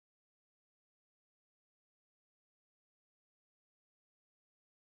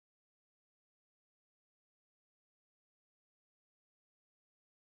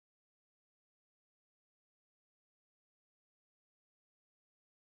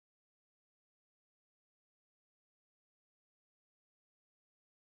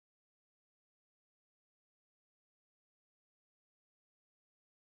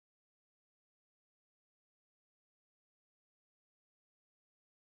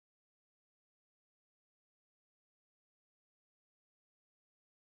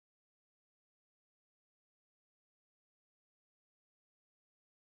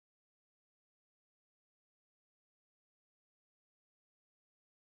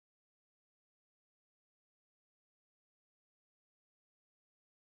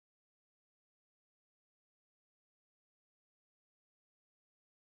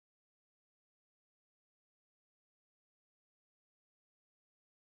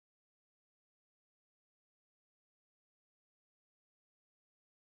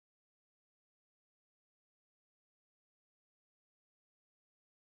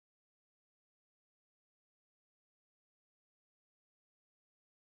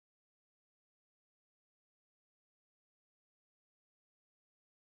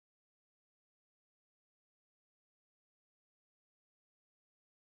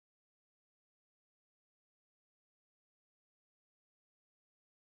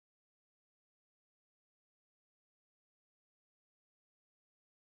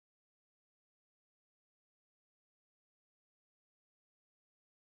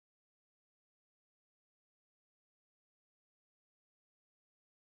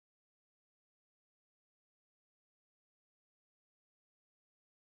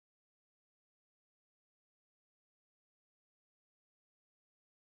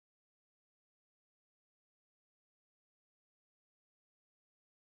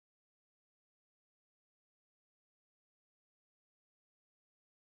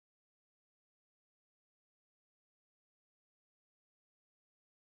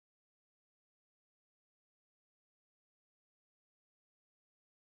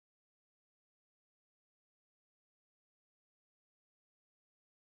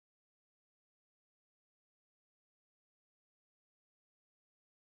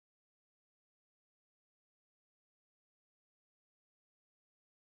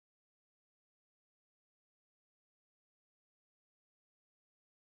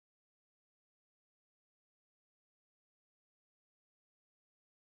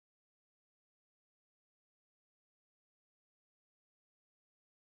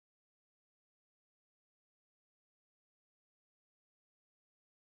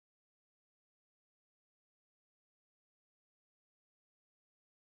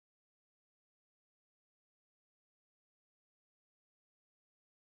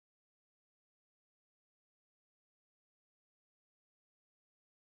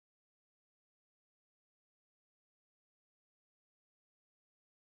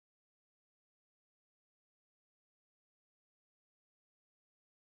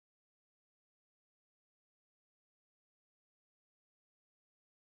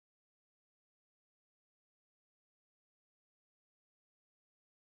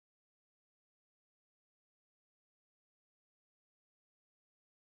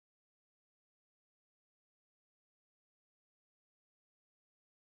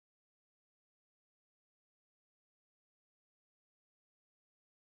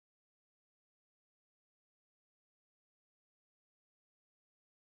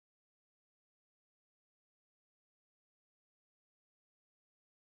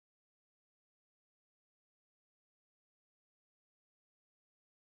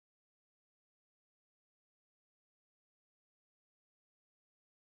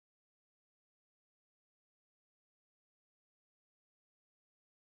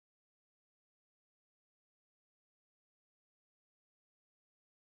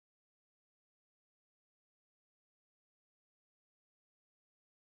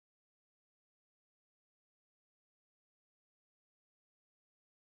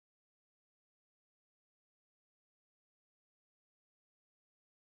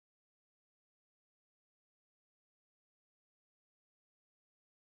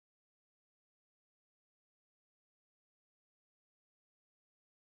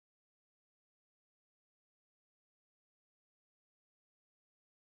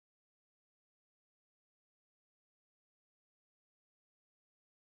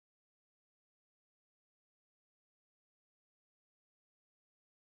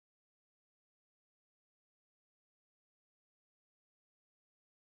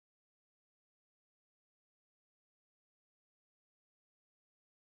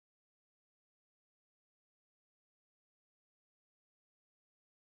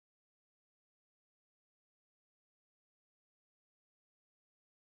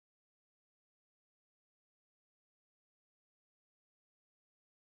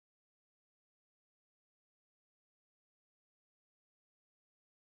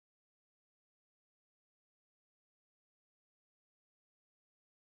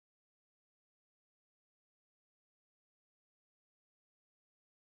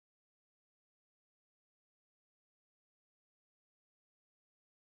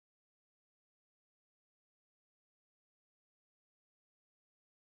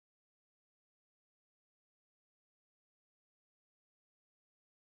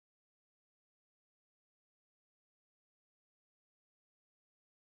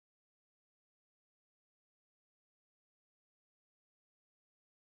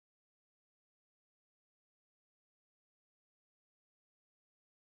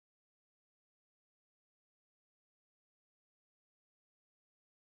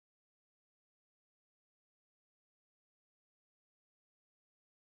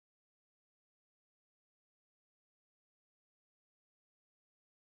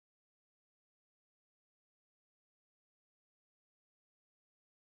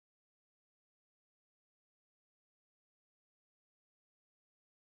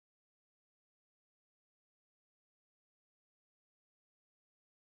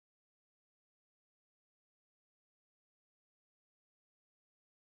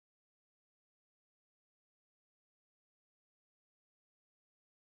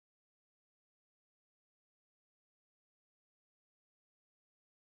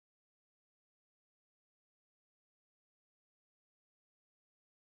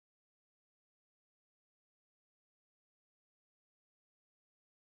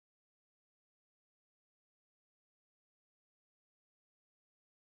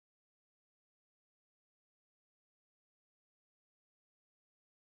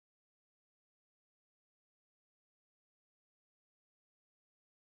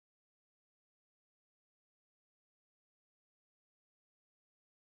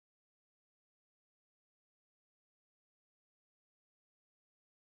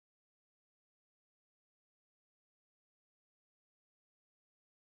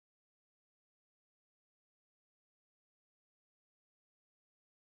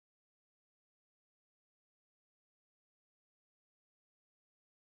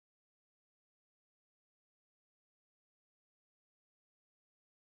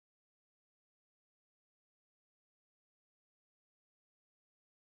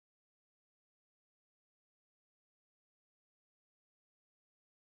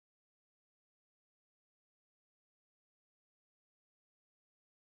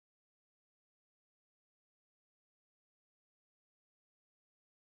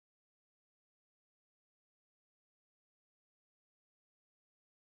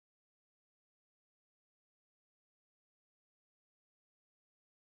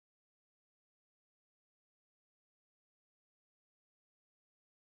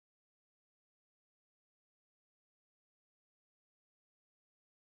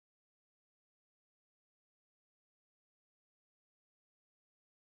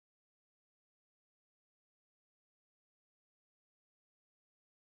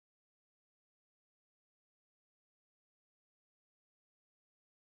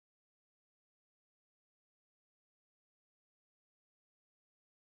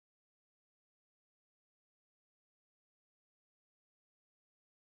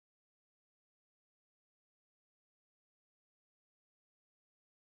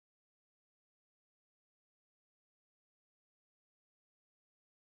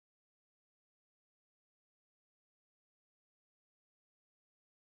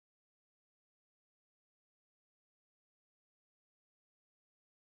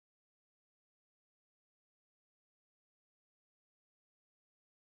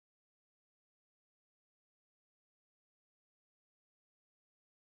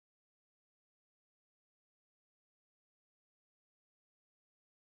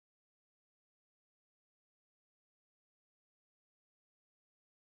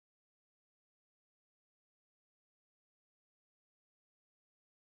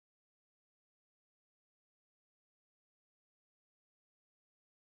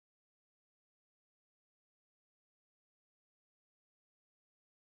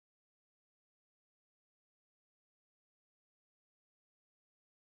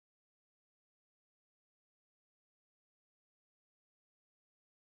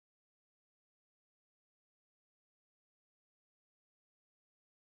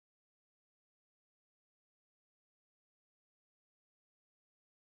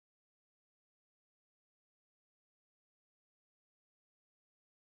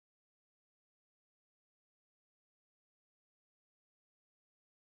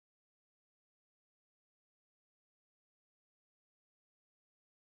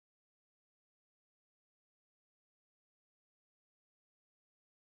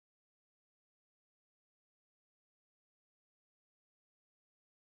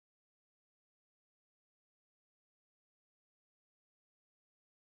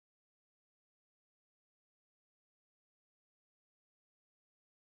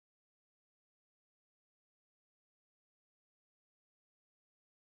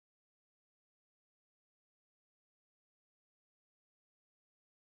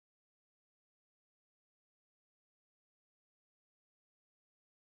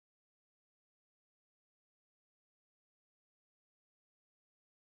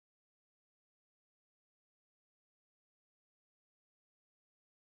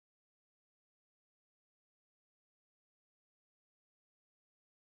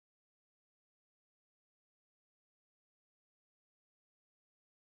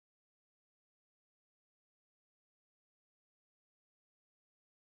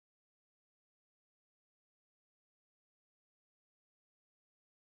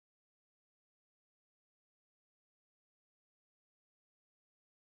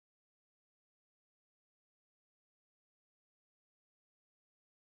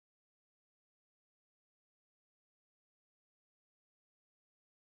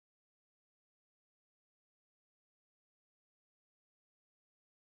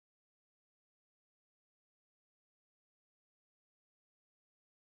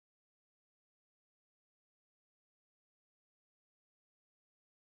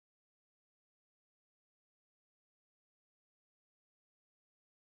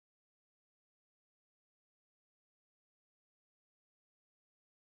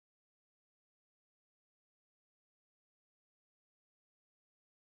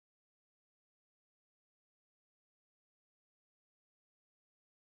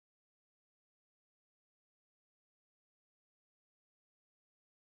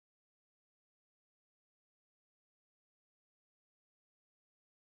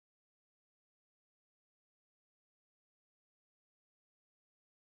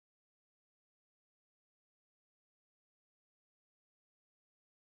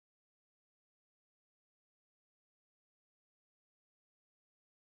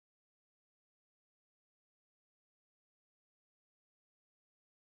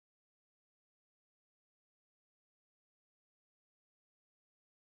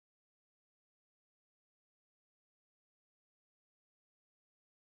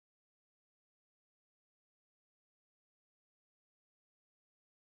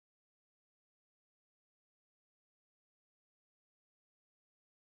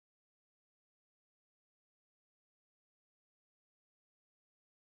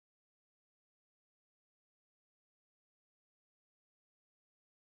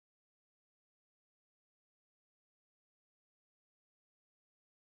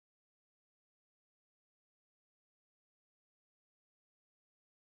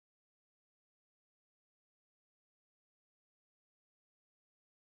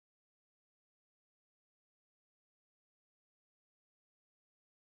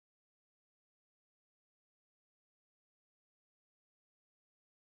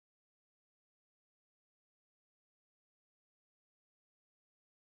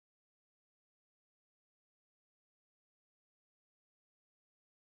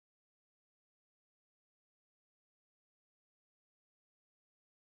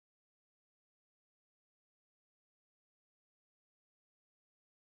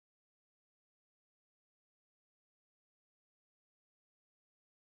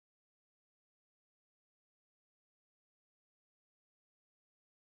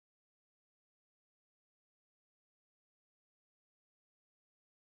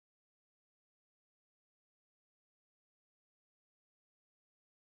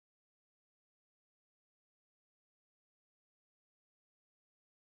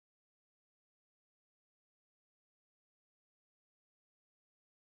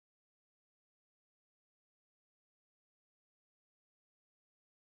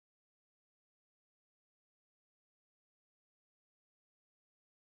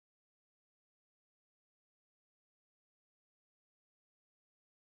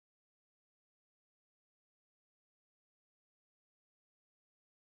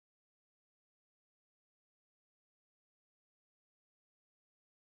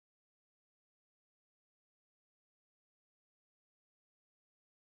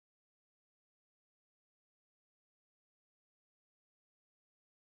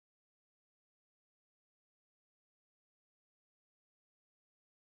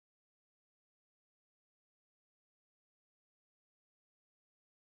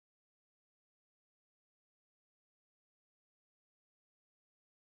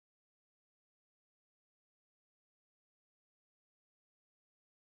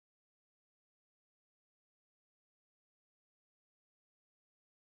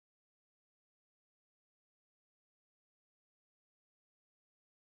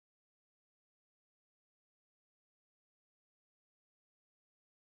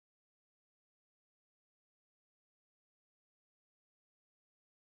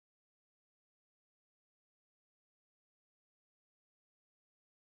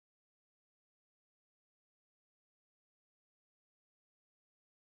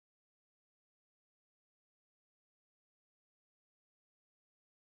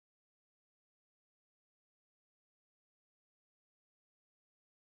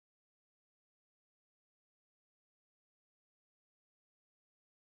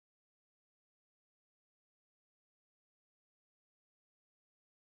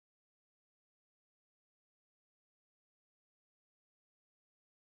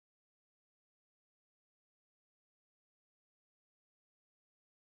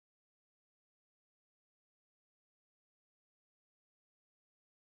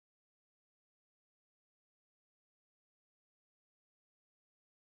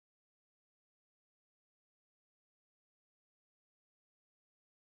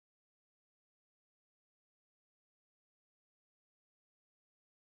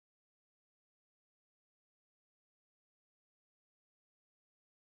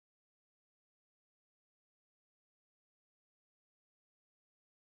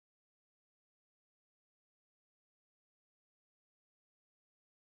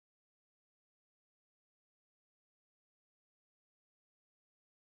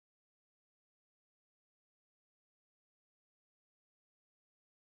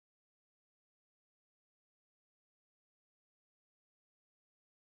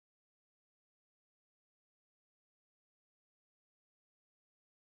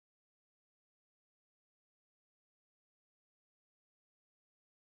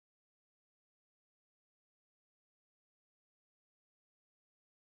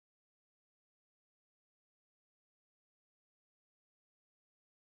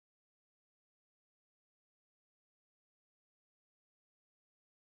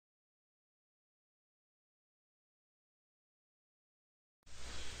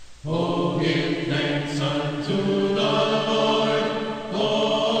Oh, give thanks unto the Lord,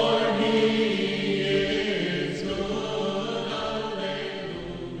 for he is good. Hallelujah.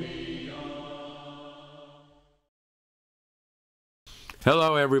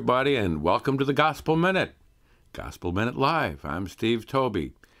 Hello, everybody, and welcome to the Gospel Minute. Gospel Minute Live. I'm Steve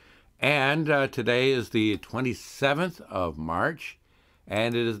Toby. And today is the 27th of March,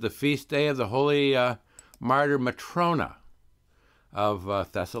 and it is the feast day of the Holy Martyr Matrona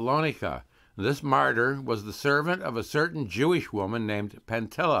of Thessalonica. This martyr was the servant of a certain Jewish woman named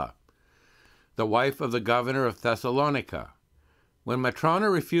Pentilla, the wife of the governor of Thessalonica. When Matrona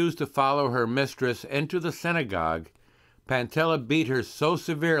refused to follow her mistress into the synagogue, Pentilla beat her so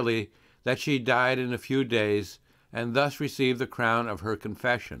severely that she died in a few days, and thus received the crown of her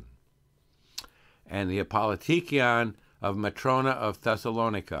confession. And the Apologion of Matrona of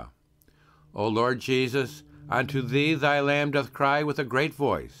Thessalonica. O Lord Jesus, unto thee thy Lamb doth cry with a great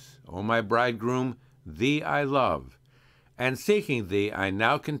voice, O my bridegroom, thee I love. And seeking thee I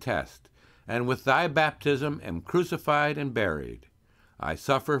now contest, and with thy baptism am crucified and buried. I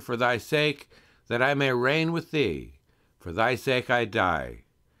suffer for thy sake, that I may reign with thee. For thy sake I die,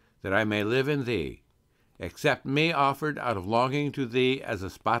 that I may live in thee. Accept me offered out of longing to thee as a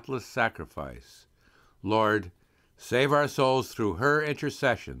spotless sacrifice. Lord, save our souls through her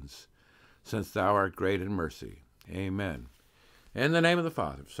intercessions, since thou art great in mercy. Amen. In the name of the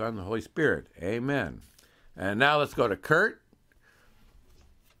Father, Son, and the Holy Spirit. Amen. And now let's go to Kurt.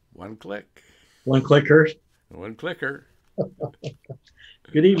 One click. One clicker. One clicker.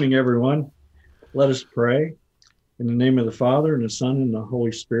 Good evening, everyone. Let us pray. In the name of the Father, and the Son, and the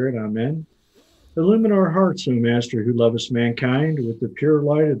Holy Spirit. Amen. Illumine our hearts, O Master, who lovest mankind, with the pure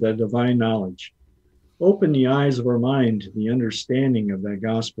light of thy divine knowledge. Open the eyes of our mind to the understanding of thy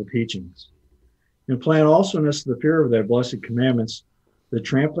gospel teachings. Implant also in us the fear of thy blessed commandments, that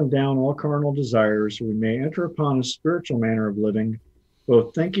trampling down all carnal desires, we may enter upon a spiritual manner of living,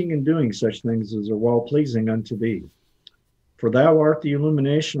 both thinking and doing such things as are well-pleasing unto thee. For thou art the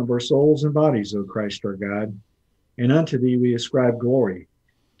illumination of our souls and bodies, O Christ our God, and unto thee we ascribe glory,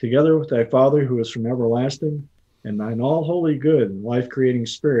 together with thy Father who is from everlasting, and thine all holy, good, and life-creating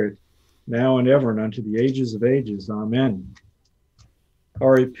Spirit, now and ever, and unto the ages of ages. Amen.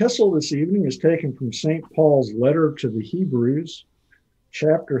 Our epistle this evening is taken from St. Paul's letter to the Hebrews,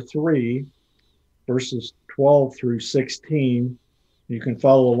 chapter 3, verses 12 through 16. You can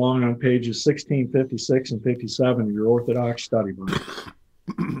follow along on pages 16, 56, and 57 of your Orthodox study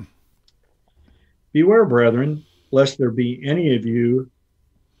Bible. Beware, brethren, lest there be any of you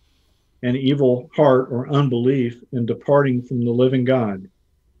an evil heart or unbelief in departing from the living God,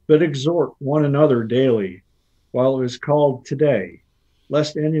 but exhort one another daily, while it is called today,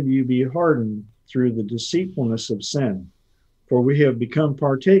 lest any of you be hardened through the deceitfulness of sin. For we have become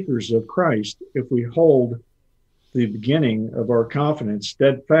partakers of Christ if we hold the beginning of our confidence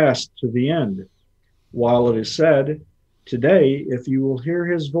steadfast to the end. While it is said, today, if you will hear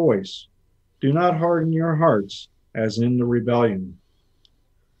his voice, do not harden your hearts as in the rebellion.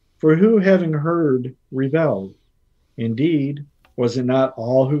 For who, having heard, rebelled? Indeed, was it not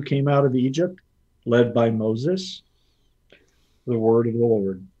all who came out of Egypt, led by Moses? The word of the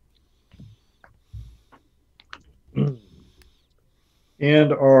Lord.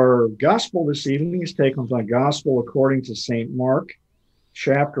 And our gospel this evening is taken from the gospel according to St. Mark,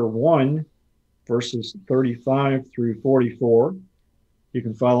 chapter 1, verses 35 through 44. You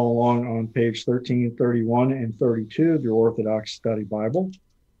can follow along on page 13, 31, and 32 of your Orthodox Study Bible.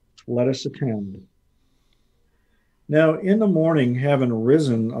 Let us attend. Now, in the morning, having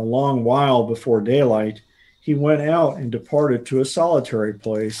risen a long while before daylight, he went out and departed to a solitary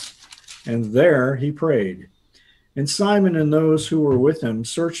place, and there he prayed. And Simon and those who were with him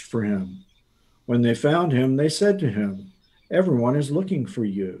searched for him. When they found him, they said to him, "Everyone is looking for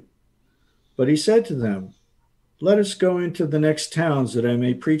you." But he said to them, "Let us go into the next towns, that I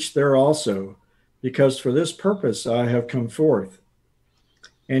may preach there also, because for this purpose I have come forth."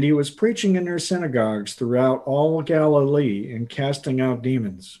 And he was preaching in their synagogues throughout all Galilee and casting out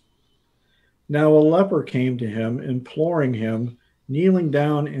demons. Now a leper came to him, imploring him, kneeling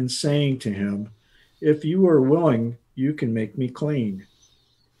down and saying to him, "If you are willing, you can make me clean."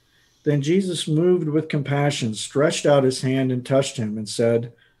 Then Jesus, moved with compassion, stretched out his hand and touched him and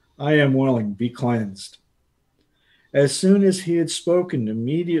said, "I am willing, be cleansed." As soon as he had spoken,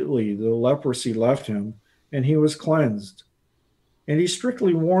 immediately the leprosy left him, and he was cleansed. And he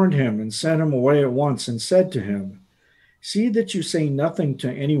strictly warned him and sent him away at once and said to him, "See that you say nothing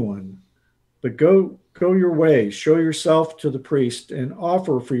to anyone, but go your way, show yourself to the priest, and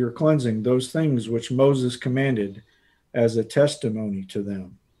offer for your cleansing those things which Moses commanded as a testimony to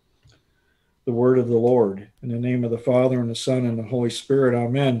them." the word of the Lord. In the name of the Father, and the Son, and the Holy Spirit.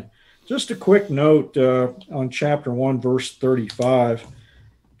 Amen. Just a quick note on chapter 1, verse 35.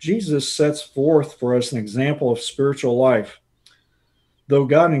 Jesus sets forth for us an example of spiritual life. Though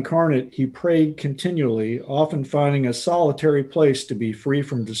God incarnate, he prayed continually, often finding a solitary place to be free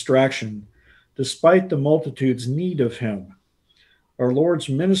from distraction, despite the multitude's need of him. Our Lord's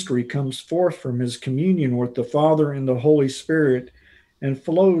ministry comes forth from his communion with the Father and the Holy Spirit and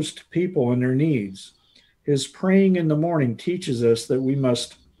flows to people in their needs. His praying in the morning teaches us that we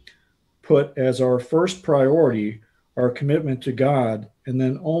must put as our first priority our commitment to God, and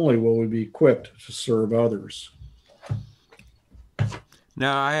then only will we be equipped to serve others.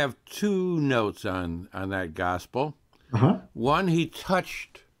 Now, I have two notes on that gospel. One, he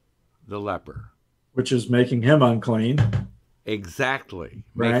touched the leper. Which is making him unclean. Exactly.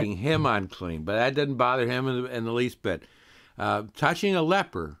 Right. Making him unclean. But that didn't bother him in the least bit. Touching a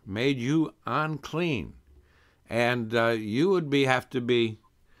leper made you unclean. And you would have to be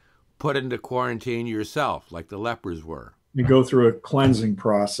put into quarantine yourself, like the lepers were. You go through a cleansing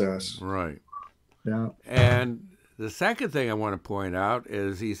process. Right. Yeah. And the second thing I want to point out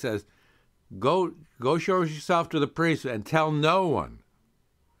is he says, go show yourself to the priest and tell no one.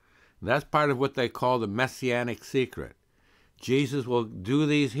 And that's part of what they call the messianic secret. Jesus will do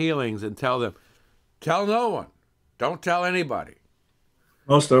these healings and tell them, tell no one. Don't tell anybody.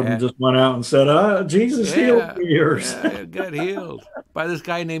 Most of them just went out and said, Jesus healed me. Yeah, got healed by this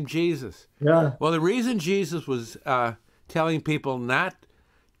guy named Jesus. Yeah. Well, the reason Jesus was telling people not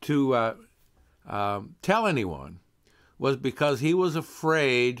to tell anyone was because he was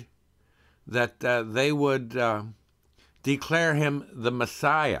afraid that they would declare him the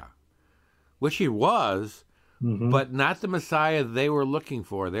Messiah, which he was, but not the Messiah they were looking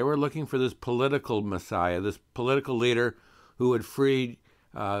for. They were looking for this political Messiah, this political leader who would free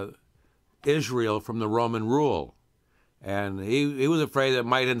Israel from the Roman rule. And he was afraid that it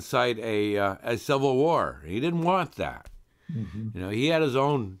might incite a civil war. He didn't want that. He had his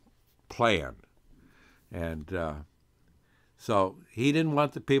own plan. And so he didn't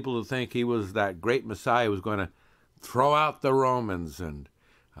want the people to think he was that great Messiah who was going to throw out the Romans and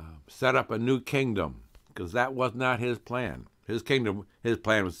set up a new kingdom, because that was not his plan. His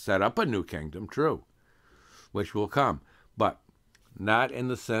plan was to set up a new kingdom, true, which will come, but not in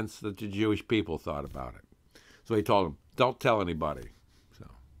the sense that the Jewish people thought about it. So he told them, don't tell anybody. So,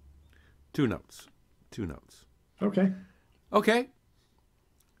 two notes. Okay.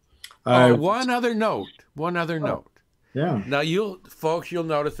 One other note. Yeah. Now, you'll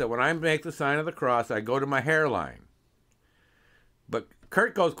notice that when I make the sign of the cross, I go to my hairline. But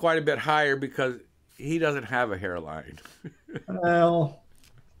Kurt goes quite a bit higher because he doesn't have a hairline. Well,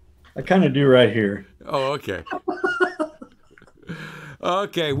 I kind of do right here. Oh, okay.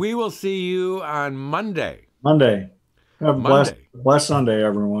 Okay, we will see you on Monday. Have a blessed Sunday,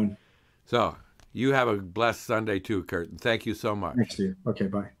 everyone. So, you have a blessed Sunday too, Kurt, and thank you so much. Thanks, Steve. Okay,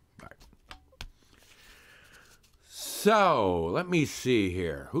 bye. So, let me see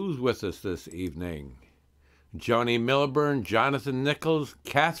here. Who's with us this evening? Joni Milburn, Jonathan Nichols,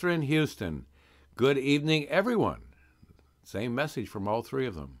 Catherine Houston. Good evening, everyone. Same message from all three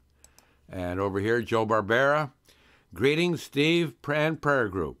of them. And over here, Joe Barbera. Greetings, Steve and Prayer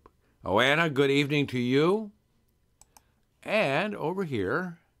Group. Oana, good evening to you. And over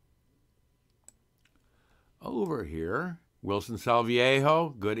here, Wilson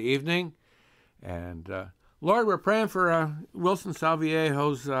Salviejo, good evening. And Lord, we're praying for Wilson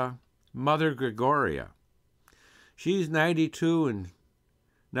Salviejo's mother, Gregoria. She's 92 and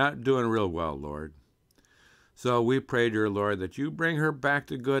not doing real well, Lord. So we pray, dear Lord, that you bring her back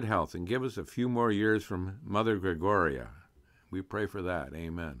to good health and give us a few more years from Mother Gregoria. We pray for that.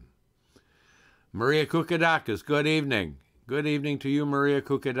 Amen. Maria Kukadakis, good evening. Good evening to you, Maria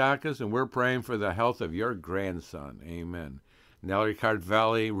Kukadakis, and we're praying for the health of your grandson. Amen. Nellie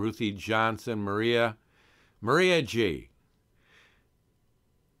Cartvelli, Ruthie Johnson, Maria G.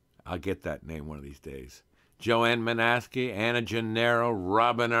 I'll get that name one of these days. Joanne Manaski, Anna Gennaro,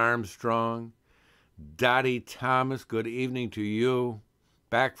 Robin Armstrong, Dottie Thomas, good evening to you.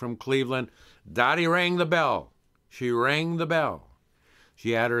 Back from Cleveland. Dottie rang the bell. She rang the bell.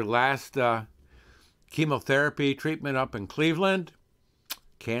 She had her last chemotherapy treatment up in Cleveland,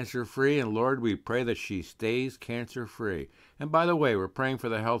 cancer-free, and Lord, we pray that she stays cancer-free. And by the way, we're praying for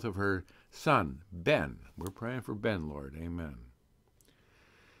the health of her son, Ben. We're praying for Ben, Lord. Amen.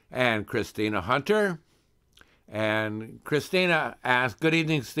 And Christina Hunter. And Christina asked, good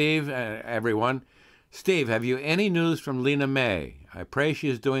evening, Steve, everyone. Steve, have you any news from Lena May? I pray she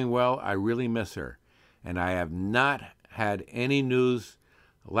is doing well. I really miss her. And I have not had any news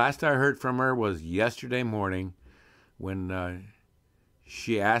Last I heard from her was yesterday morning when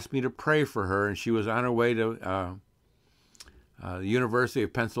she asked me to pray for her, and she was on her way to the University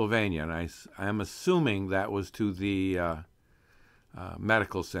of Pennsylvania, and I'm assuming that was to the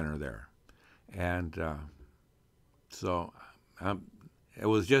medical center there. And so it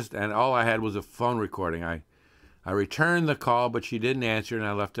was just, and all I had was a phone recording. I returned the call, but she didn't answer, and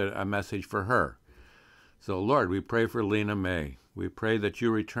I left a message for her. So, Lord, we pray for Lena May. We pray that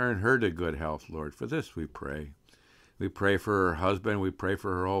you return her to good health, Lord. For this we pray. We pray for her husband. We pray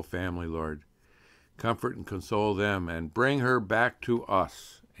for her whole family, Lord. Comfort and console them and bring her back to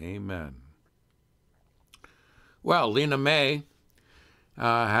us. Amen. Well, Lena May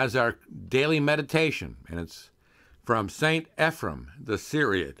has our daily meditation, and it's from St. Ephrem the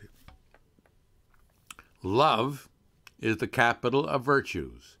Syrian. Love is the capital of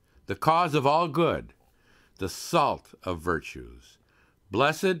virtues, the cause of all good, the salt of virtues.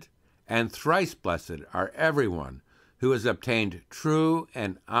 Blessed and thrice blessed are everyone who has obtained true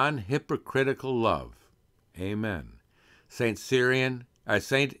and unhypocritical love. Amen. Saint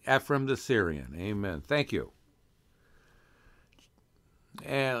Ephrem the Syrian. Amen. Thank you.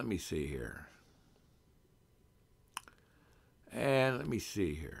 And let me see here.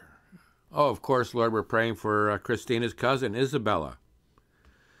 Oh, of course, Lord, we're praying for Christina's cousin, Isabella.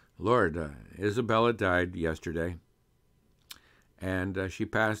 Lord, Isabella died yesterday, and she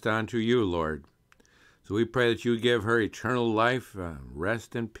passed on to you, Lord. So we pray that you give her eternal life,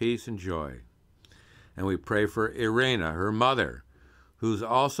 rest and peace and joy. And we pray for Irena, her mother, who's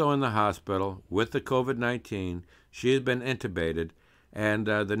also in the hospital with the COVID-19. She has been intubated, and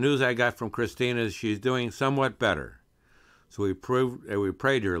the news I got from Christina is she's doing somewhat better. So we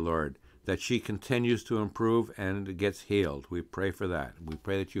pray, dear Lord, that she continues to improve and gets healed. We pray for that. We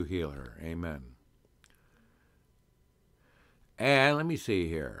pray that you heal her. Amen. And let me see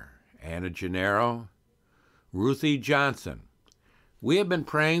here. Anna Gennaro, Ruthie Johnson. We have been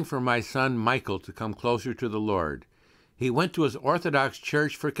praying for my son Michael to come closer to the Lord. He went to his Orthodox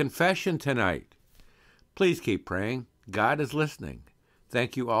church for confession tonight. Please keep praying. God is listening.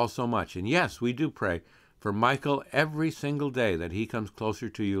 Thank you all so much. And yes, we do pray for Michael every single day that he comes closer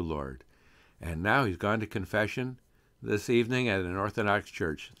to you, Lord. And now he's gone to confession this evening at an Orthodox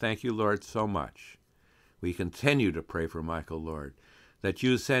church. Thank you, Lord, so much. We continue to pray for Michael, Lord, that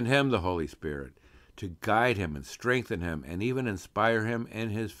you send him the Holy Spirit to guide him and strengthen him and even inspire him in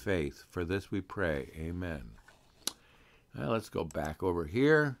his faith. For this we pray. Amen. Well, let's go back over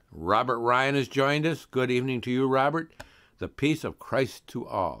here. Robert Ryan has joined us. Good evening to you, Robert. The peace of Christ to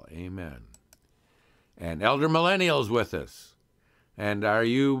all. Amen. And Elder Millennial's with us. And are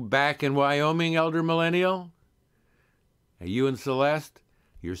you back in Wyoming, Elder Millennial? Are you and Celeste?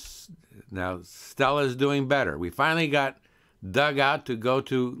 Now, Stella's doing better. We finally got dug out to go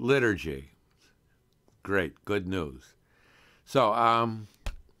to liturgy. Great, good news. So,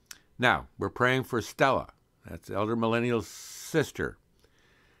 now, we're praying for Stella. That's Elder Millennial's sister.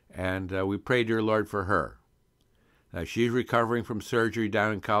 And we pray, dear Lord, for her. She's recovering from surgery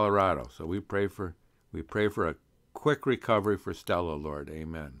down in Colorado. So we pray for a quick recovery for Stella, Lord.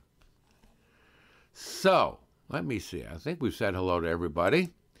 Amen. So, let me see. I think we've said hello to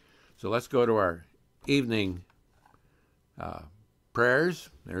everybody. So let's go to our evening prayers.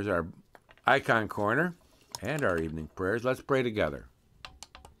 There's our icon corner and our evening prayers. Let's pray together.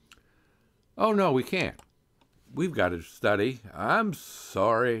 Oh, no, we can't. We've got to study. I'm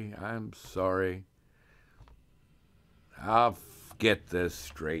sorry. I'll get this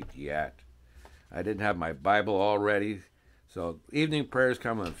straight yet. I didn't have my Bible all ready. So evening prayers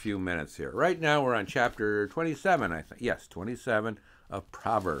come in a few minutes here. Right now we're on chapter 27, I think. Yes, 27 of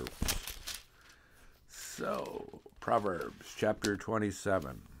Proverbs. So, Proverbs chapter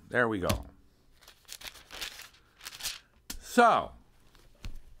 27. There we go. So,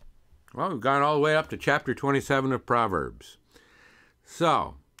 well, we've gone all the way up to chapter 27 of Proverbs.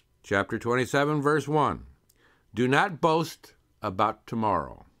 So, chapter 27, verse 1. Do not boast about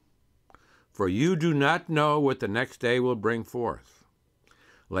tomorrow, for you do not know what the next day will bring forth.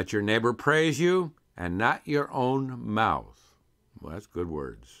 Let your neighbor praise you, and not your own mouth. Well, that's good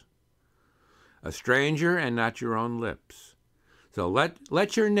words. A stranger, and not your own lips. So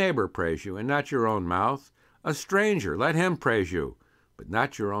let your neighbor praise you, and not your own mouth. A stranger, let him praise you, but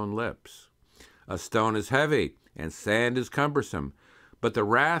not your own lips. A stone is heavy, and sand is cumbersome, but the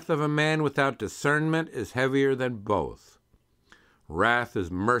wrath of a man without discernment is heavier than both. Wrath is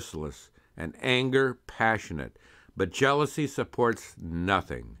merciless, and anger passionate, but jealousy supports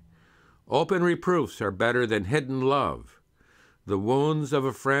nothing. Open reproofs are better than hidden love. The wounds of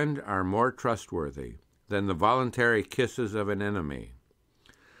a friend are more trustworthy than the voluntary kisses of an enemy.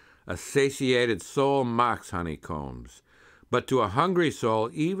 A satiated soul mocks honeycombs, but to a hungry soul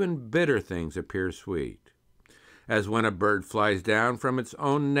even bitter things appear sweet. As when a bird flies down from its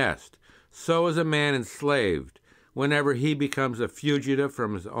own nest, so is a man enslaved whenever he becomes a fugitive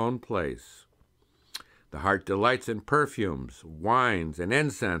from his own place. The heart delights in perfumes, wines, and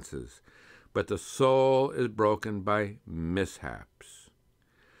incenses, but the soul is broken by mishaps.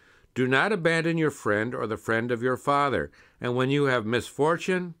 Do not abandon your friend or the friend of your father, and when you have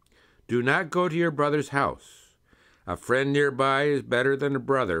misfortune, do not go to your brother's house. A friend nearby is better than a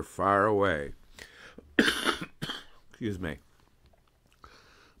brother far away. Excuse me.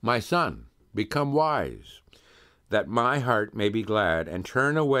 My son, become wise, that my heart may be glad, and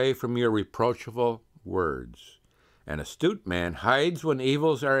turn away from your reproachful words. An astute man hides when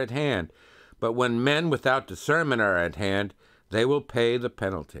evils are at hand, but when men without discernment are at hand, they will pay the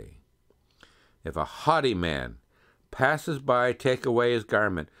penalty. If a haughty man passes by, take away his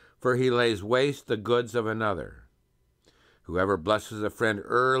garment, for he lays waste the goods of another. Whoever blesses a friend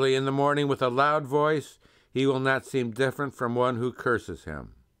early in the morning with a loud voice, he will not seem different from one who curses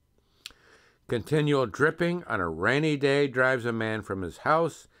him. Continual dripping on a rainy day drives a man from his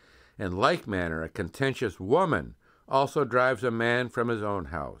house. In like manner, a contentious woman also drives a man from his own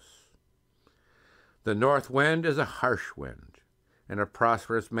house. The north wind is a harsh wind, and a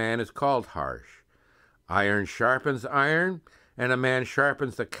prosperous man is called harsh. Iron sharpens iron, and a man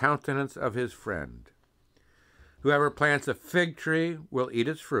sharpens the countenance of his friend. Whoever plants a fig tree will eat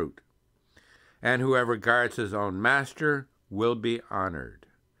its fruit, and whoever guards his own master will be honored.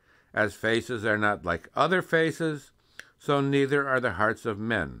 As faces are not like other faces, so neither are the hearts of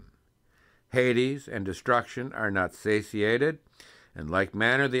men. Hades and destruction are not satiated. In like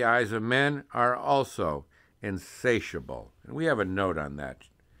manner, the eyes of men are also insatiable. And we have a note on that.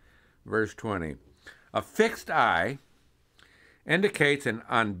 Verse 20. A fixed eye indicates an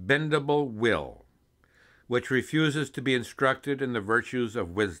unbendable will, which refuses to be instructed in the virtues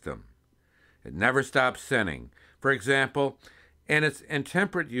of wisdom. It never stops sinning. For example, in its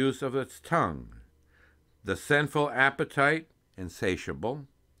intemperate use of its tongue. The sinful appetite, insatiable,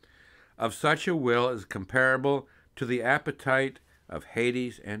 of such a will is comparable to the appetite of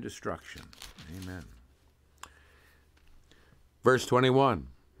Hades and destruction. Amen. Verse 21.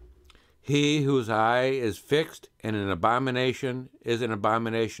 He whose eye is fixed in an abomination is an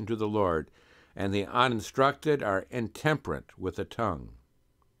abomination to the Lord, and the uninstructed are intemperate with the tongue.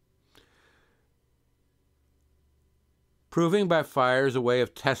 Proving by fire is a way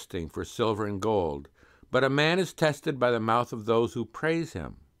of testing for silver and gold, but a man is tested by the mouth of those who praise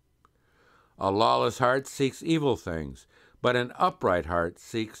him. A lawless heart seeks evil things, but an upright heart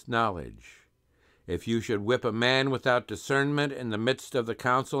seeks knowledge. If you should whip a man without discernment in the midst of the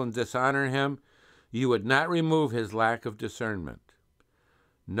council and dishonor him, you would not remove his lack of discernment.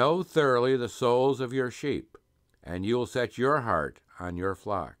 Know thoroughly the souls of your sheep, and you will set your heart on your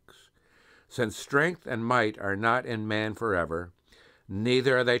flocks. Since strength and might are not in man forever,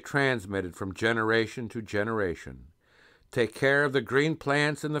 neither are they transmitted from generation to generation. Take care of the green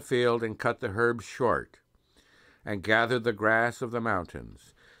plants in the field and cut the herbs short, and gather the grass of the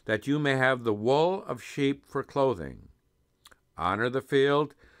mountains, that you may have the wool of sheep for clothing. Honor the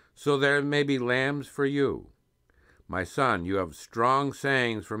field, so there may be lambs for you. My son, you have strong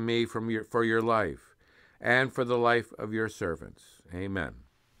sayings from me for your life, and for the life of your servants. Amen.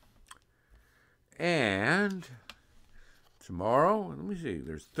 And tomorrow, let me see,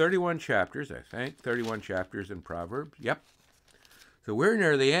 there's 31 chapters, I think, 31 chapters in Proverbs. Yep. So we're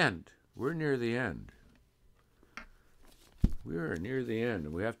near the end. We're near the end. We're near the end,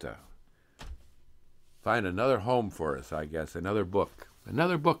 and we have to find another home for us, I guess, another book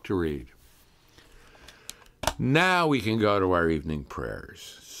to read. Now we can go to our evening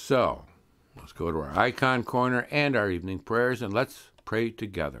prayers. So let's go to our icon corner and our evening prayers, and let's pray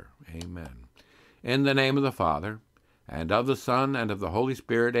together. Amen. In the name of the Father, and of the Son, and of the Holy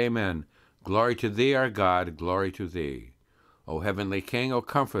Spirit, amen. Glory to thee, our God, glory to thee. O heavenly King, O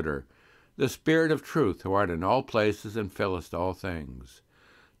Comforter, the Spirit of truth, who art in all places and fillest all things.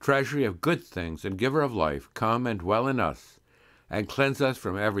 Treasury of good things and giver of life, come and dwell in us, and cleanse us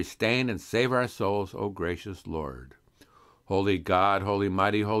from every stain, and save our souls, O gracious Lord. Holy God, holy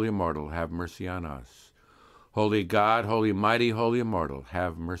mighty, holy immortal, have mercy on us. Holy God, holy mighty, holy immortal,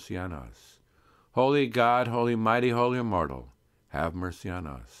 have mercy on us. Holy God, holy mighty, holy immortal, have mercy on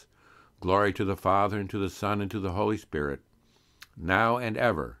us. Glory to the Father, and to the Son, and to the Holy Spirit, now and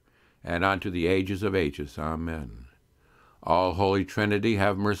ever, and unto the ages of ages. Amen. All Holy Trinity,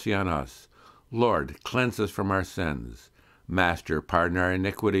 have mercy on us. Lord, cleanse us from our sins. Master, pardon our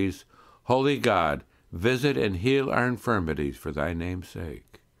iniquities. Holy God, visit and heal our infirmities for thy name's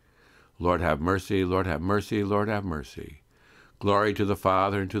sake. Lord, have mercy. Lord, have mercy. Lord, have mercy. Glory to the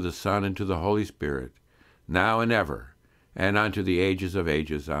Father, and to the Son, and to the Holy Spirit, now and ever, and unto the ages of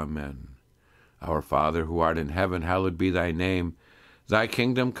ages. Amen. Our Father, who art in heaven, hallowed be thy name. Thy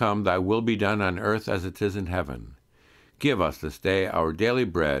kingdom come, thy will be done on earth as it is in heaven. Give us this day our daily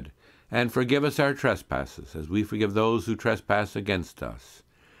bread, and forgive us our trespasses, as we forgive those who trespass against us.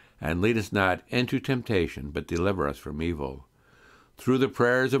 And lead us not into temptation, but deliver us from evil. Through the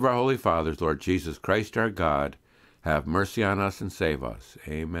prayers of our holy fathers, Lord Jesus Christ our God, have mercy on us and save us.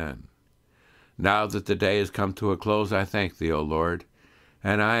 Amen. Now that the day has come to a close, I thank thee, O Lord,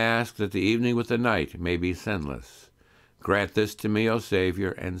 and I ask that the evening with the night may be sinless. Grant this to me, O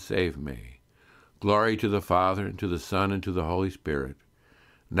Savior, and save me. Glory to the Father, and to the Son, and to the Holy Spirit.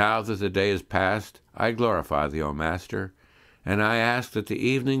 Now that the day is past, I glorify thee, O Master, and I ask that the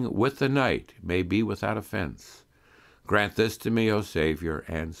evening with the night may be without offense. Grant this to me, O Savior,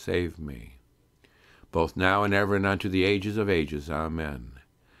 and save me. Both now and ever, and unto the ages of ages. Amen.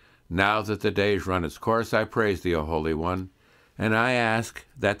 Now that the day has run its course, I praise thee, O Holy One, and I ask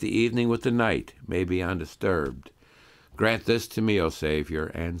that the evening with the night may be undisturbed. Grant this to me, O Savior,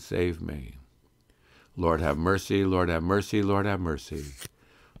 and save me. Lord, have mercy. Lord, have mercy. Lord, have mercy.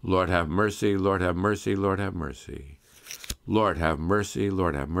 Lord, have mercy. Lord, have mercy. Lord, have mercy. Lord, have mercy.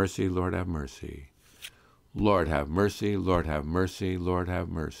 Lord, have mercy. Lord, have mercy. Lord, have mercy. Lord, have mercy. Lord, have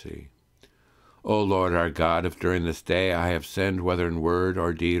mercy. O Lord our God, if during this day I have sinned, whether in word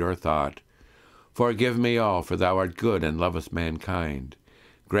or deed or thought, forgive me all, for thou art good and lovest mankind.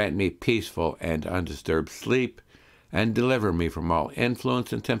 Grant me peaceful and undisturbed sleep, and deliver me from all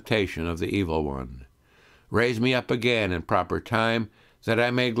influence and temptation of the evil one. Raise me up again in proper time, that I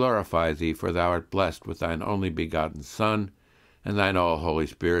may glorify thee, for thou art blessed with thine only begotten Son, and thine all Holy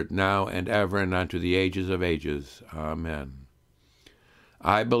Spirit, now and ever, and unto the ages of ages. Amen.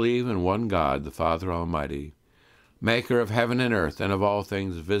 I believe in one God, the Father Almighty, maker of heaven and earth, and of all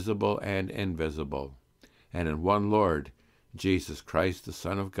things visible and invisible, and in one Lord, Jesus Christ, the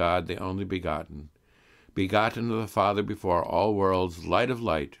Son of God, the only begotten, begotten of the Father before all worlds, light of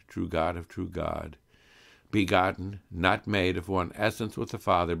light, true God of true God, begotten, not made, of one essence with the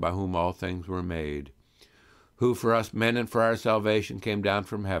Father, by whom all things were made, who for us men and for our salvation came down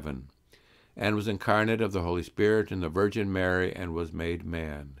from heaven, and was incarnate of the Holy Spirit in the Virgin Mary, and was made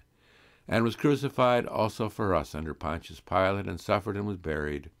man, and was crucified also for us under Pontius Pilate, and suffered and was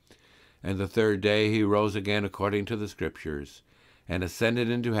buried. And the third day he rose again according to the Scriptures, and ascended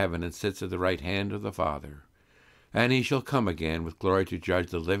into heaven, and sits at the right hand of the Father. And he shall come again with glory to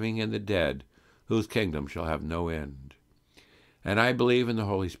judge the living and the dead, whose kingdom shall have no end. And I believe in the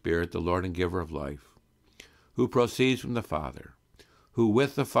Holy Spirit, the Lord and giver of life, who proceeds from the Father, who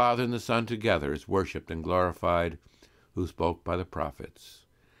with the Father and the Son together is worshipped and glorified, who spoke by the prophets.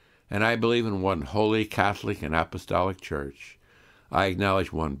 And I believe in one holy, Catholic, and Apostolic Church. I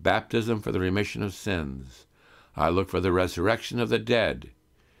acknowledge one baptism for the remission of sins. I look for the resurrection of the dead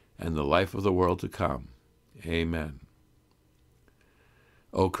and the life of the world to come. Amen.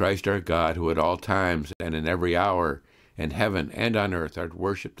 O Christ our God, who at all times and in every hour in heaven and on earth art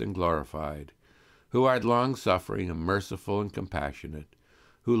worshipped and glorified, who art long-suffering and merciful and compassionate,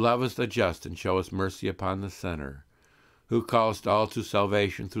 who lovest the just and showest mercy upon the sinner, who callest all to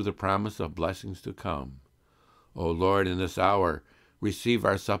salvation through the promise of blessings to come. O Lord, in this hour receive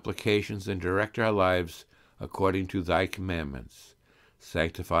our supplications and direct our lives according to thy commandments.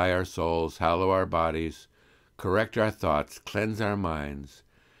 Sanctify our souls, hallow our bodies, correct our thoughts, cleanse our minds,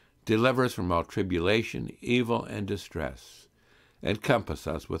 deliver us from all tribulation, evil, and distress. Encompass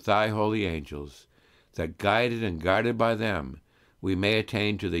us with thy holy angels, that guided and guarded by them we may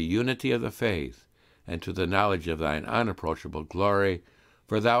attain to the unity of the faith and to the knowledge of thine unapproachable glory,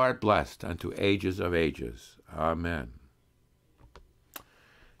 for thou art blessed unto ages of ages. Amen.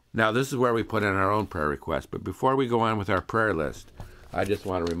 Now, this is where we put in our own prayer request, but before we go on with our prayer list, I just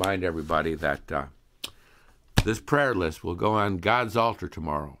want to remind everybody that this prayer list will go on God's altar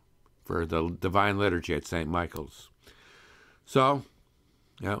tomorrow for the Divine Liturgy at St. Michael's. So,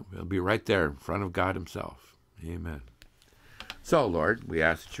 it'll be right there in front of God himself. Amen. So, Lord, we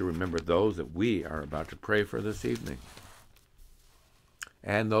ask that you remember those that we are about to pray for this evening,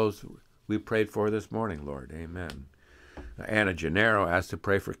 and those we prayed for this morning, Lord. Amen. Anna Gennaro asked to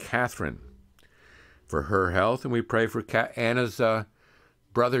pray for Catherine for her health, and we pray for Anna's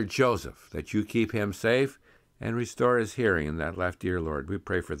brother Joseph, that you keep him safe and restore his hearing in that left ear, Lord. We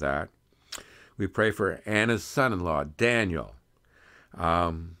pray for that. We pray for Anna's son-in-law, Daniel,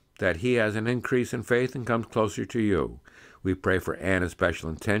 that he has an increase in faith and comes closer to you. We pray for Anna's special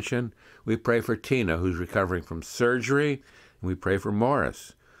intention. We pray for Tina, who's recovering from surgery. And we pray for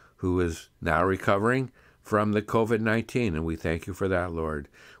Morris, who is now recovering from the COVID-19, and we thank you for that, Lord.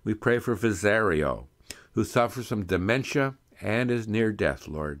 We pray for Visario, who suffers from dementia and is near death,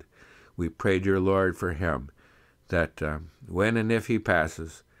 Lord. We pray, dear Lord, for him, that when and if he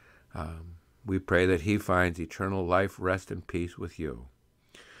passes, we pray that he finds eternal life, rest, and peace with you.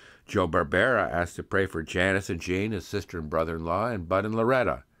 Joe Barbera asked to pray for Janice and Jean, his sister and brother-in-law, and Bud and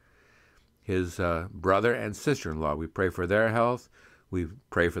Loretta, his brother and sister-in-law. We pray for their health. We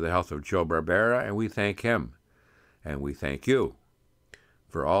pray for the health of Joe Barbera, and we thank him. And we thank you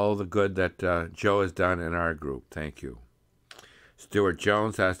for all the good that Joe has done in our group. Thank you. Stuart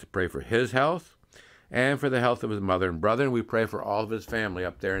Jones asked to pray for his health and for the health of his mother and brother, and we pray for all of his family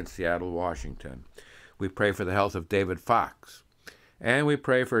up there in Seattle, Washington. We pray for the health of David Fox, and we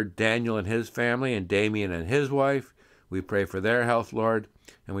pray for Daniel and his family and Damien and his wife. We pray for their health, Lord,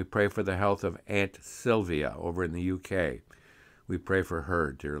 and we pray for the health of Aunt Sylvia over in the UK. We pray for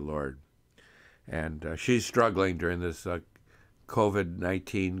her, dear Lord. And she's struggling during this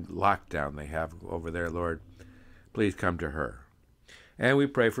COVID-19 lockdown they have over there, Lord. Please come to her. And we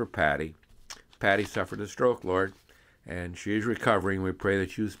pray for Patty. Patty suffered a stroke, Lord, and she's recovering. We pray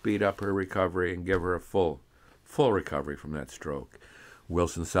that you speed up her recovery and give her a full recovery from that stroke.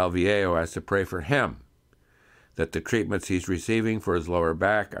 Wilson Salvieo has to pray for him, that the treatments he's receiving for his lower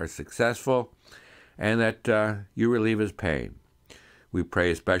back are successful, and that you relieve his pain. We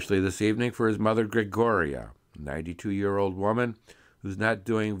pray especially this evening for his mother, Gregoria, a 92-year-old woman who's not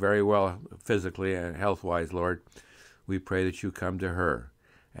doing very well physically and health-wise, Lord. We pray that you come to her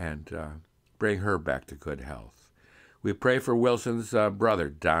and bring her back to good health. We pray for Wilson's brother,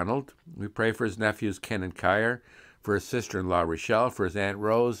 Donald. We pray for his nephews, Ken and Kyer, for his sister-in-law, Rochelle, for his Aunt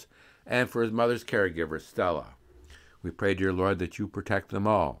Rose, and for his mother's caregiver, Stella. We pray, dear Lord, that you protect them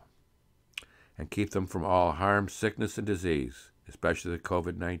all and keep them from all harm, sickness, and disease, especially the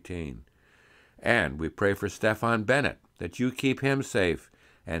COVID-19. And we pray for Stefan Bennett, that you keep him safe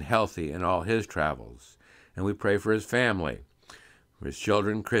and healthy in all his travels. And we pray for his family, for his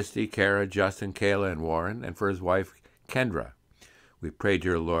children, Christy, Kara, Justin, Kayla, and Warren, and for his wife, Kendra. We pray,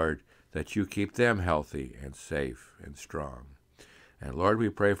 dear Lord, that you keep them healthy and safe and strong. And Lord, we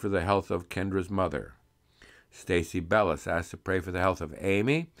pray for the health of Kendra's mother. Stacy Bellis asked to pray for the health of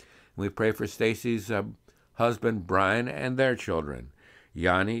Amy. And we pray for Stacy's husband, Brian, and their children,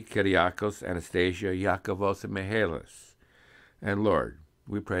 Yanni, Kyriakos, Anastasia, Yakovos, and Mihalis. And Lord,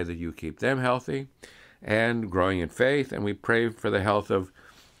 we pray that you keep them healthy and growing in faith, and we pray for the health of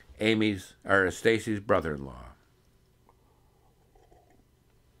Stacy's brother-in-law.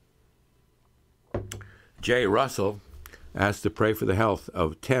 Jay Russell asked to pray for the health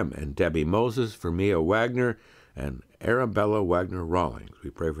of Tim and Debbie Moses, for Mia Wagner and Arabella Wagner Rawlings. We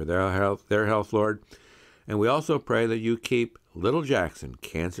pray for their health, Lord. And we also pray that you keep little Jackson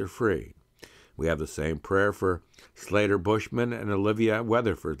cancer-free. We have the same prayer for Slater Bushman and Olivia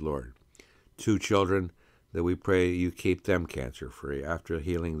Weatherford, Lord. 2 children that we pray you keep them cancer-free after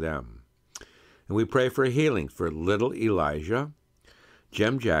healing them. And we pray for healing for little Elijah,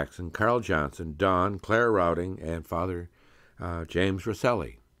 Jem Jackson, Carl Johnson, Dawn, Claire Routing, and Father James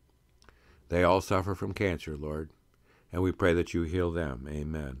Rosselli. They all suffer from cancer, Lord, and we pray that you heal them.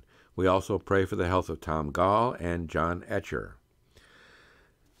 Amen. We also pray for the health of Tom Gall and John Etcher.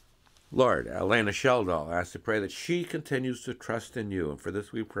 Lord, Elena Sheldall asked to pray that she continues to trust in you, and for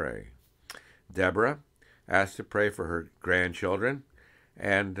this we pray. Deborah asked to pray for her grandchildren,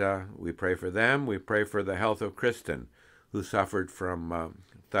 and we pray for them. We pray for the health of Kristen, who suffered from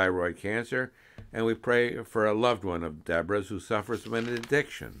thyroid cancer, and we pray for a loved one of Deborah's who suffers from an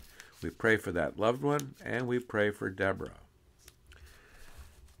addiction. We pray for that loved one, and we pray for Deborah.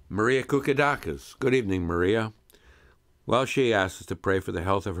 Maria Kukadakis. Good evening, Maria. Well, she asks us to pray for the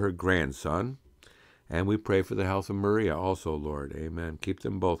health of her grandson, and we pray for the health of Maria also, Lord. Amen. Keep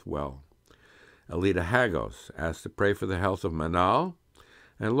them both well. Alita Hagos asks to pray for the health of Manal,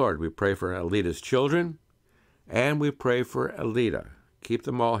 and Lord, we pray for Alita's children, and we pray for Alita. Keep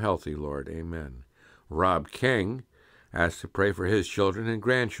them all healthy, Lord. Amen. Rob King asks to pray for his children and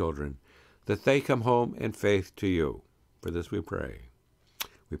grandchildren, that they come home in faith to you. For this we pray.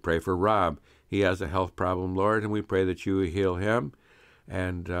 We pray for Rob. He has a health problem, Lord, and we pray that you heal him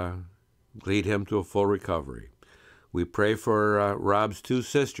and lead him to a full recovery. We pray for Rob's 2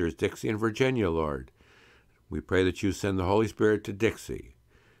 sisters, Dixie and Virginia, Lord. We pray that you send the Holy Spirit to Dixie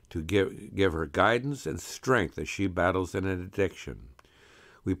to give her guidance and strength as she battles an addiction.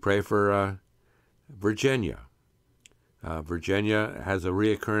 We pray for Virginia. Virginia has a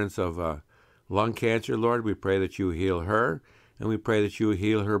reoccurrence of lung cancer, Lord. We pray that you heal her, and we pray that you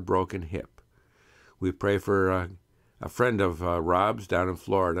heal her broken hip. We pray for a friend of Rob's down in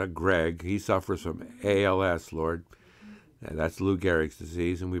Florida, Greg. He suffers from ALS, Lord. That's Lou Gehrig's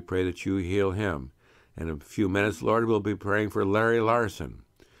disease, and we pray that you heal him. In a few minutes, Lord, we'll be praying for Larry Larson.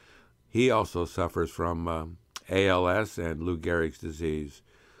 He also suffers from ALS and Lou Gehrig's disease.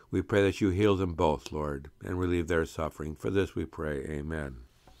 We pray that you heal them both, Lord, and relieve their suffering. For this we pray, amen.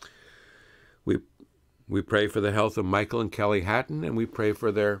 We pray for the health of Michael and Kelly Hatton, and we pray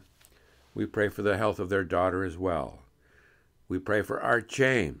for the health of their daughter as well. We pray for Art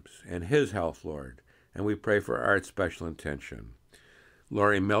James and his health, Lord, and we pray for Art's special intention.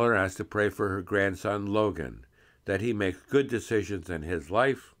 Lori Miller asked to pray for her grandson, Logan, that he makes good decisions in his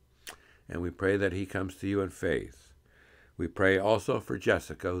life, and we pray that he comes to you in faith. We pray also for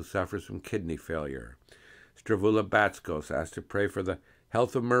Jessica, who suffers from kidney failure. Stravula Batskos asked to pray for the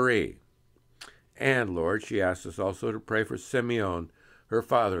health of Marie. And, Lord, she asked us also to pray for Simeon, her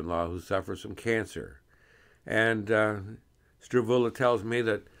father-in-law, who suffers from cancer. And Stravula tells me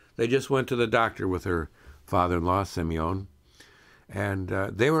that they just went to the doctor with her father-in-law, Simeon, and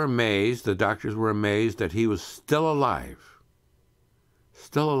they were amazed, the doctors were amazed that he was still alive.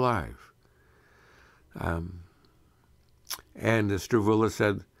 Still alive. And Stravula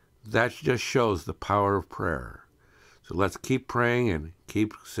said, that just shows the power of prayer. So let's keep praying and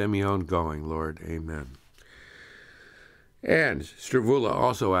keep Simeon going, Lord. Amen. And Stravula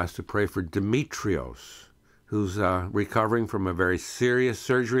also asked to pray for Demetrios, who's recovering from a very serious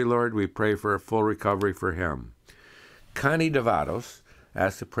surgery, Lord. We pray for a full recovery for him. Connie Devados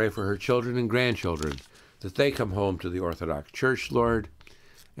asked to pray for her children and grandchildren, that they come home to the Orthodox Church, Lord,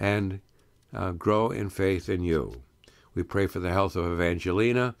 and grow in faith in you. We pray for the health of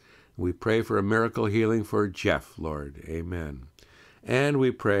Evangelina. We pray for a miracle healing for Jeff, Lord. Amen. And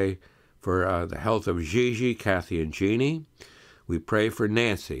we pray for the health of Gigi, Kathy, and Jeannie. We pray for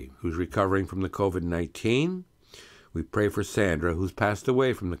Nancy, who's recovering from the COVID-19. We pray for Sandra, who's passed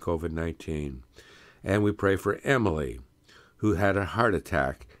away from the COVID-19. And we pray for Emily, who had a heart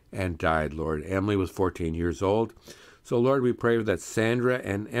attack and died, Lord. Emily was 14 years old. So, Lord, we pray that Sandra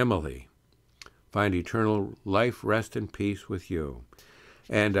and Emily find eternal life, rest, and peace with you.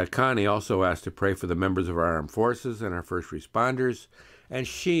 And Connie also asked to pray for the members of our armed forces and our first responders, and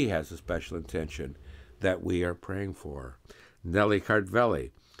she has a special intention that we are praying for. Nellie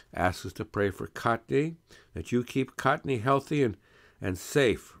Cartvelli asks us to pray for Cottney, that you keep Cottney healthy and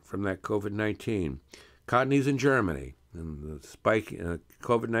safe from that COVID-19. Cottney's in Germany, and the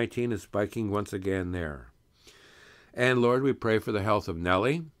COVID-19 is spiking once again there. And Lord, we pray for the health of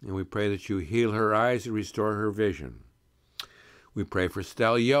Nellie, and we pray that you heal her eyes and restore her vision. We pray for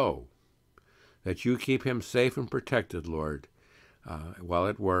Stelio, that you keep him safe and protected, Lord, while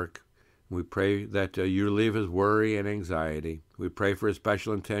at work. We pray that you relieve his worry and anxiety. We pray for his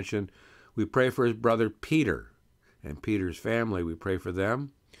special intention. We pray for his brother Peter and Peter's family. We pray for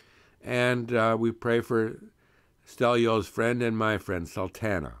them. And we pray for Stelio's friend and my friend,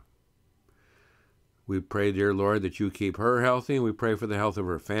 Sultana. We pray, dear Lord, that you keep her healthy. We pray for the health of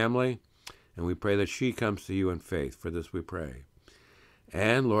her family. And we pray that she comes to you in faith. For this we pray.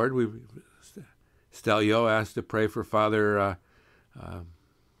 And, Lord, Stelio asked to pray for Father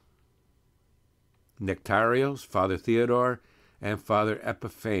Nectarios, Father Theodore, and Father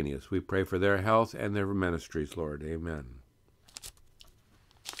Epiphanius. We pray for their health and their ministries, Lord. Amen.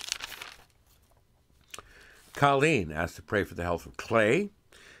 Colleen asked to pray for the health of Clay,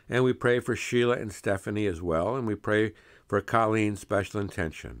 and we pray for Sheila and Stephanie as well, and we pray for Colleen's special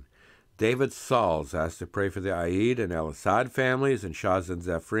intention. David Sauls asked to pray for the Aid and El Assad families and Shaz and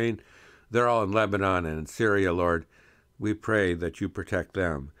Zephrine. They're all in Lebanon and in Syria, Lord. We pray that you protect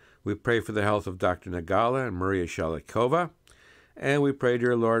them. We pray for the health of Dr. Nagala and Maria Shalikova. And we pray,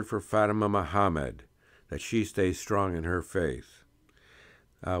 dear Lord, for Fatima Muhammad, that she stays strong in her faith.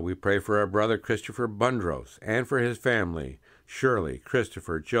 We pray for our brother Christopher Bundros and for his family, Shirley,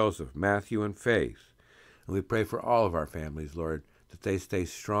 Christopher, Joseph, Matthew, and Faith. And we pray for all of our families, Lord, that they stay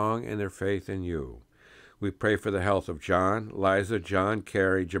strong in their faith in you. We pray for the health of John, Liza, John,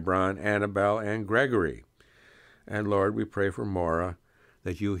 Carrie, Gibran, Annabelle, and Gregory. And Lord, we pray for Maura,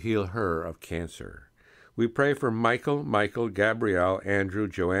 that you heal her of cancer. We pray for Michael, Gabrielle, Andrew,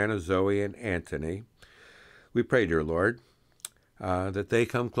 Joanna, Zoe, and Anthony. We pray, dear Lord, that they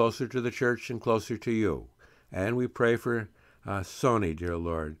come closer to the church and closer to you. And we pray for Sony, dear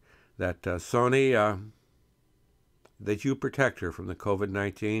Lord, that Sony, that you protect her from the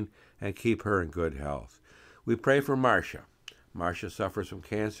COVID-19 and keep her in good health. We pray for Marcia. Marcia suffers from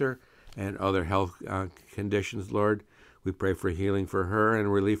cancer and other health conditions, Lord. We pray for healing for her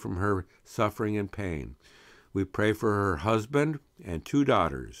and relief from her suffering and pain. We pray for her husband and 2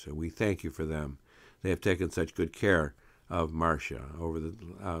 daughters, and we thank you for them, they have taken such good care of Marcia over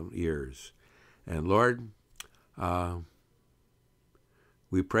the years. And Lord,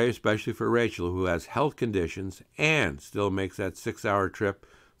 we pray especially for Rachel, who has health conditions and still makes that 6-hour trip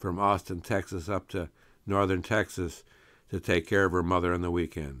from Austin, Texas, up to northern Texas to take care of her mother on the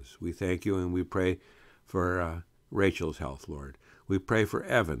weekends. We thank you, and we pray for Rachel's health, Lord. We pray for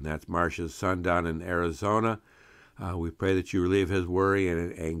Evan, that's Marcia's son down in Arizona. We pray that you relieve his worry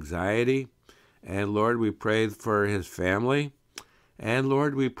and anxiety. And Lord, we pray for his family. And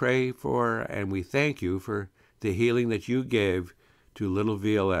Lord, we pray for, and we thank you for the healing that you gave to little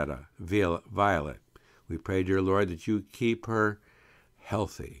Violet. We pray, dear Lord, that you keep her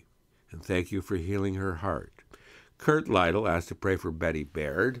healthy. And thank you for healing her heart. Kurt Lytle asked to pray for Betty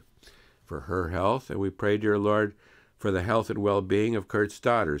Baird for her health. And we pray, dear Lord, for the health and well-being of Kurt's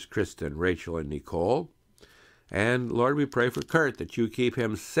daughters, Kristen, Rachel, and Nicole. And Lord, we pray for Kurt that you keep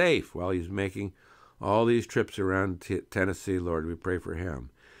him safe while he's making all these trips around Tennessee. Lord, we pray for him.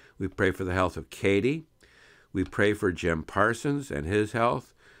 We pray for the health of Katie. We pray for Jim Parsons and his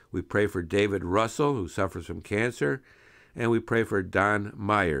health. We pray for David Russell, who suffers from cancer. And we pray for Don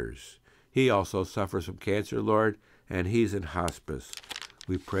Myers. He also suffers from cancer, Lord, and he's in hospice.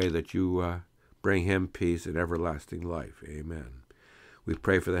 We pray that you bring him peace and everlasting life. Amen. We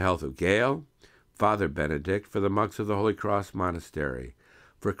pray for the health of Gail, Father Benedict, for the monks of the Holy Cross Monastery,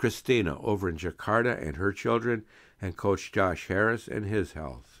 for Christina over in Jakarta and her children, and Coach Josh Harris and his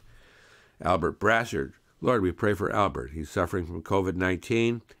health. Albert Brassard, Lord, we pray for Albert. He's suffering from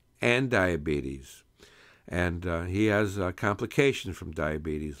COVID-19 and diabetes, and he has complications from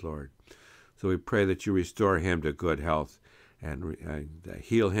diabetes, Lord. So we pray that you restore him to good health and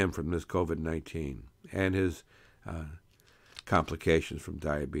heal him from this COVID-19 and his complications from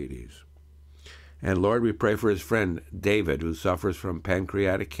diabetes. And Lord, we pray for his friend David, who suffers from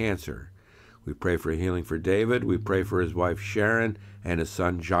pancreatic cancer. We pray for healing for David. We pray for his wife Sharon and his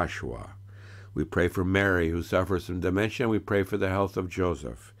son Joshua. We pray for Mary, who suffers from dementia. We pray for the health of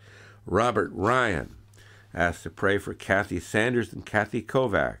Joseph. Robert Ryan asked to pray for Kathy Sanders and Kathy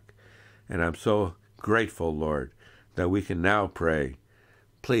Kovac. And I'm so grateful, Lord, that we can now pray,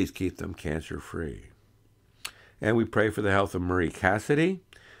 please keep them cancer-free. And we pray for the health of Marie Cassidy.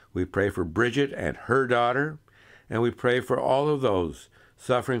 We pray for Bridget and her daughter. And we pray for all of those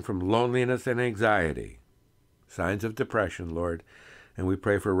suffering from loneliness and anxiety, signs of depression, Lord. And we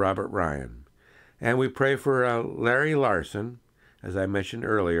pray for Robert Ryan. And we pray for Larry Larson, as I mentioned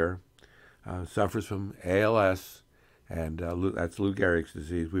earlier, suffers from ALS, and that's Lou Gehrig's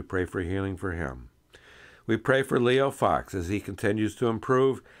disease. We pray for healing for him. We pray for Leo Fox as he continues to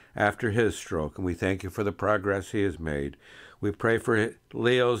improve after his stroke, and we thank you for the progress he has made. We pray for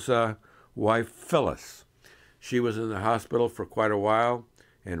Leo's wife, Phyllis. She was in the hospital for quite a while,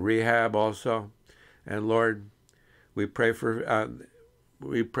 and rehab also. And Lord, we pray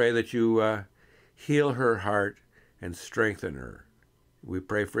that you heal her heart and strengthen her. We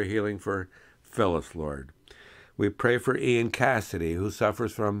pray for healing for Phyllis, Lord. We pray for Ian Cassidy, who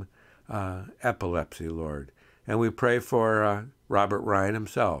suffers from epilepsy, Lord. And we pray for Robert Ryan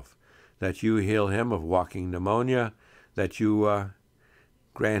himself, that you heal him of walking pneumonia, that you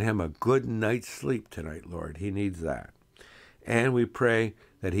grant him a good night's sleep tonight, Lord. He needs that. And we pray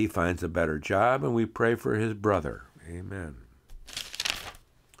that he finds a better job, and we pray for his brother. Amen.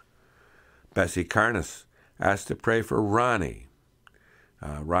 Bessie Carnes asked to pray for Ronnie.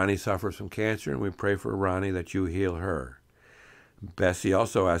 Ronnie suffers from cancer, and we pray for Ronnie that you heal her. Bessie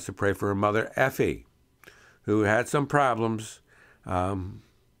also asked to pray for her mother, Effie, who had some problems, and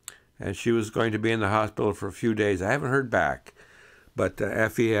she was going to be in the hospital for a few days. I haven't heard back, but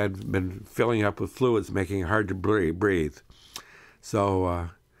Effie had been filling up with fluids, making it hard to breathe. So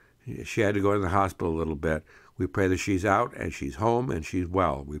she had to go in the hospital a little bit. We pray that she's out, and she's home, and she's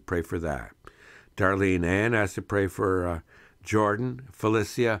well. We pray for that. Darlene Ann asked to pray for Jordan,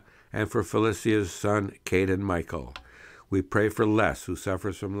 Felicia, and for Felicia's son, Caden Michael. We pray for Les, who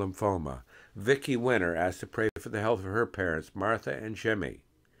suffers from lymphoma. Vicki Winter asked to pray for the health of her parents, Martha and Jimmy.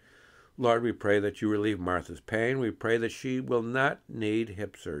 Lord, we pray that you relieve Martha's pain. We pray that she will not need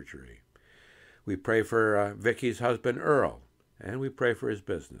hip surgery. We pray for Vicki's husband, Earl, and we pray for his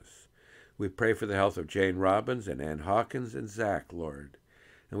business. We pray for the health of Jane Robbins and Ann Hawkins and Zach, Lord.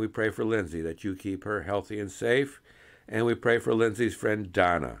 And we pray for Lindsay, that you keep her healthy and safe. And we pray for Lindsay's friend,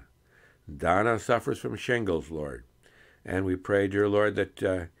 Donna. Donna suffers from shingles, Lord. And we pray, dear Lord,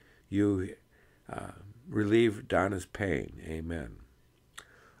 that you relieve Donna's pain. Amen.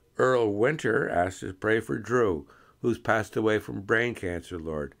 Earl Winter asked to pray for Drew, who's passed away from brain cancer,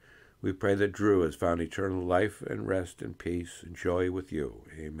 Lord. We pray that Drew has found eternal life and rest and peace and joy with you.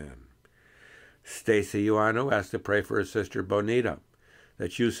 Amen. Stacy Ioannou asked to pray for her sister Bonita,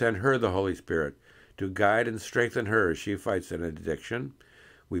 that you send her the Holy Spirit to guide and strengthen her as she fights an addiction.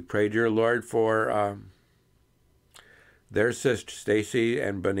 We pray, dear Lord, for their sister Stacy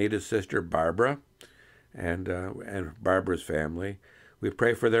and Bonita's sister Barbara, and Barbara's family. We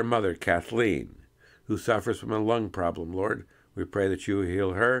pray for their mother Kathleen, who suffers from a lung problem. Lord, we pray that you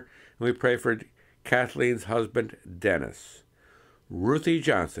heal her, and we pray for Kathleen's husband Dennis. Ruthie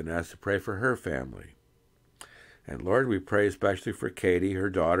Johnson asked to pray for her family. And Lord, we pray especially for Katie, her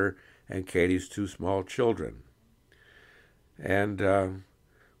daughter, and Katie's 2 small children. And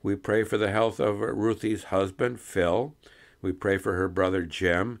we pray for the health of Ruthie's husband, Phil. We pray for her brother,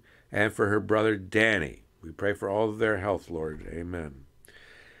 Jim, and for her brother, Danny. We pray for all of their health, Lord. Amen.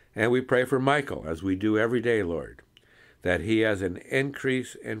 And we pray for Michael, as we do every day, Lord, that he has an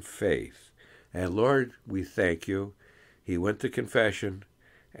increase in faith. And Lord, we thank you. He went to confession,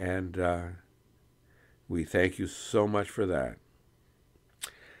 and we thank you so much for that.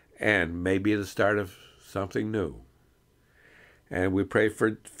 And maybe the start of something new. And we pray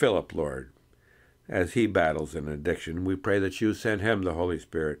for Philip, Lord, as he battles an addiction. We pray that you send him the Holy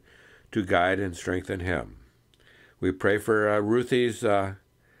Spirit to guide and strengthen him. We pray for Ruthie's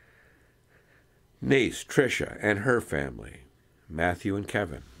niece, Tricia, and her family, Matthew and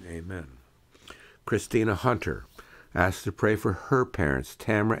Kevin. Amen. Christina Hunter asked to pray for her parents,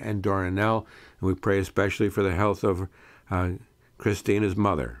 Tamara and Dorinell, and we pray especially for the health of Christina's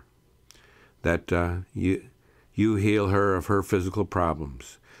mother, that you heal her of her physical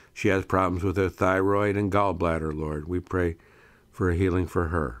problems. She has problems with her thyroid and gallbladder, Lord. We pray for a healing for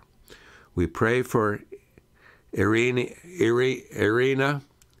her. We pray for Irina,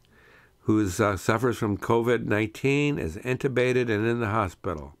 who suffers from COVID-19, is intubated and in the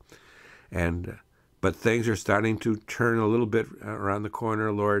hospital. But things are starting to turn a little bit around the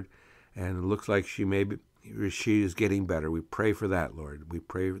corner, Lord, and it looks like she is getting better. We pray for that, Lord. We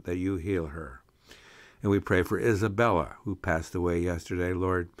pray that you heal her. And we pray for Isabella, who passed away yesterday,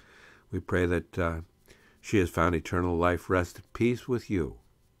 Lord. We pray that she has found eternal life, rest, and peace with you.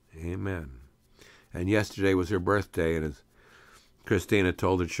 Amen. And yesterday was her birthday, and as Christina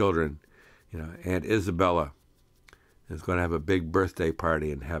told her children, Aunt Isabella is going to have a big birthday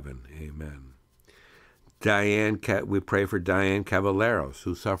party in heaven. Amen. We pray for Diane Cavalleros,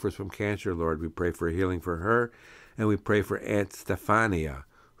 who suffers from cancer, Lord. We pray for healing for her, and we pray for Aunt Stefania,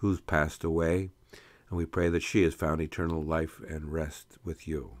 who's passed away, and we pray that she has found eternal life and rest with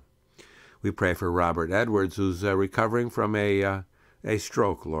you. We pray for Robert Edwards, who's recovering from a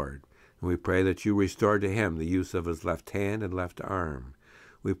stroke, Lord, and we pray that you restore to him the use of his left hand and left arm.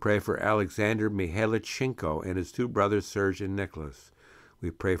 We pray for Alexander Mihailichenko and his 2 brothers, Serge and Nicholas. We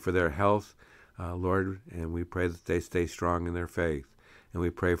pray for their health, Lord, and we pray that they stay strong in their faith. And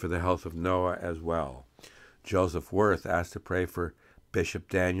we pray for the health of Noah as well. Joseph Worth asked to pray for Bishop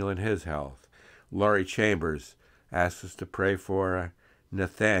Daniel and his health. Laurie Chambers asked us to pray for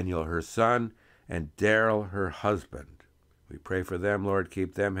Nathaniel, her son, and Daryl, her husband. We pray for them, Lord,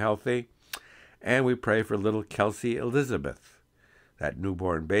 keep them healthy. And we pray for little Kelsey Elizabeth, that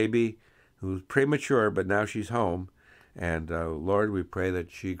newborn baby who's premature, but now she's home. And Lord, we pray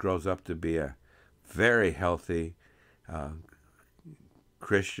that she grows up to be a very healthy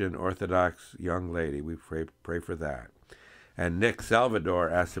Christian Orthodox young lady. We pray for that. And Nick Salvador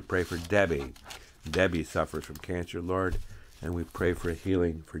asked to pray for Debbie. Debbie suffers from cancer, Lord, and we pray for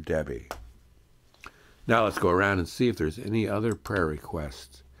healing for Debbie. Now let's go around and see if there's any other prayer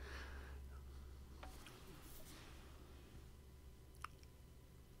requests.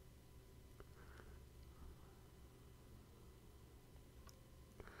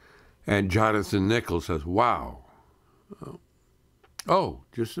 And Jonathan Nichols says, wow. Oh,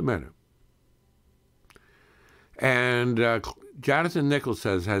 just a minute. And Jonathan Nichols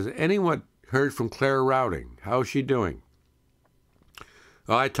says, has anyone heard from Claire Routing? How is she doing?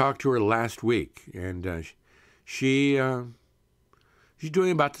 Well, I talked to her last week, and she's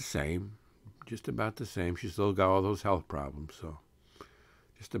doing about the same, just about the same. She's still got all those health problems, so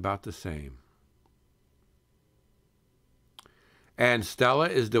just about the same. And Stella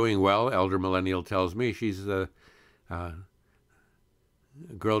is doing well, Elder Millennial tells me. She's the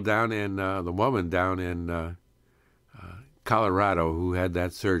girl down in, the woman down in Colorado who had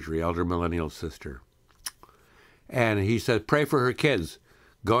that surgery, Elder Millennial's sister. And he said, pray for her kids,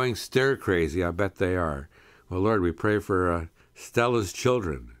 going stir crazy. I bet they are. Well, Lord, we pray for Stella's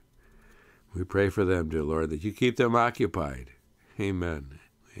children. We pray for them, dear Lord, that you keep them occupied. Amen.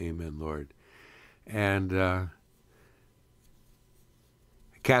 Amen, Lord. And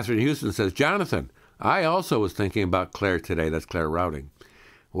Catherine Houston says, Jonathan, I also was thinking about Claire today. That's Claire Routing.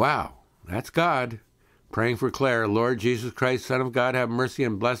 Wow, That's God. Praying for Claire. Lord Jesus Christ, Son of God, have mercy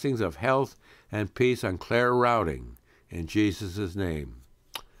and blessings of health and peace on Claire Routing. In Jesus' name.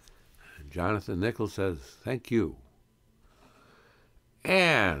 And Jonathan Nichols says, thank you.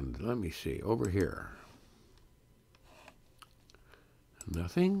 And let me see, over here.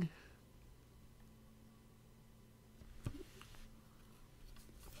 Nothing?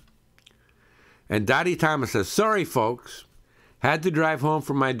 And Dottie Thomas says, sorry, folks. Had to drive home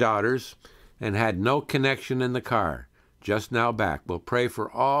from my daughters and had no connection in the car. Just now back. We'll pray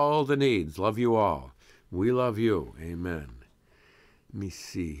for all the needs. Love you all. We love you. Amen. Let me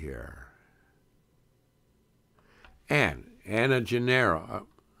see here. And Anna Gennaro.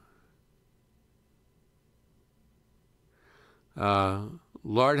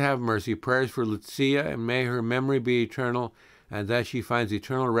 Lord have mercy. Prayers for Lucia, and may her memory be eternal, and that she finds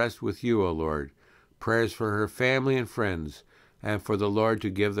eternal rest with you, O Lord. Prayers for her family and friends, and for the Lord to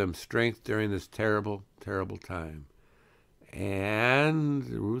give them strength during this terrible, terrible time. And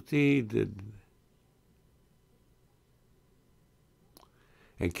Ruthie did.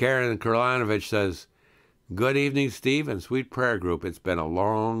 And Karen Karlanovich says, good evening, Steve and sweet prayer group. It's been a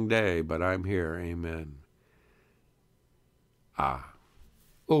long day, but I'm here. Amen.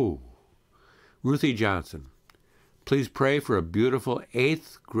 Ruthie Johnson. Please pray for a beautiful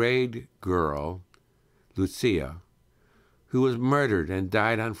 8th grade girl, Lucia, who was murdered and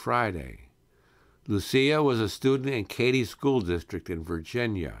died on Friday. Lucia was a student in Katy School District in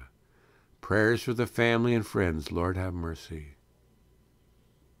Virginia. Prayers for the family and friends. Lord have mercy.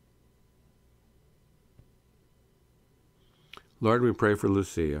 Lord, we pray for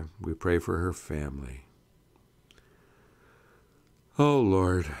Lucia. We pray for her family. Oh,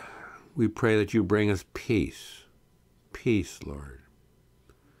 Lord, we pray that you bring us peace. Peace, Lord.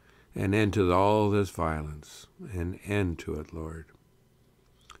 An end to all this violence. An end to it, Lord.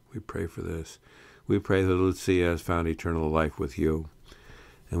 We pray for this. We pray that Lucia has found eternal life with you.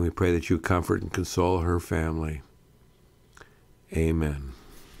 And we pray that you comfort and console her family. Amen.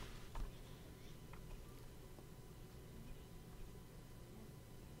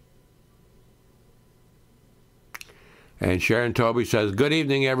 And Sharon Toby says, good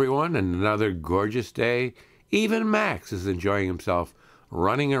evening, everyone, and another gorgeous day. Even Max is enjoying himself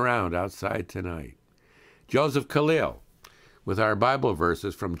running around outside tonight. Joseph Khalil, with our Bible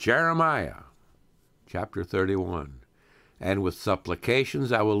verses from Jeremiah, chapter 31. And with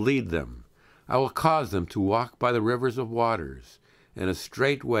supplications I will lead them. I will cause them to walk by the rivers of waters, in a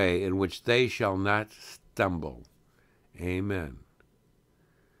straight way in which they shall not stumble. Amen.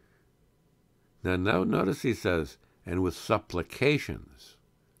 Now notice he says, and with supplications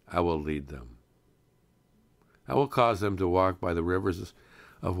I will lead them. I will cause them to walk by the rivers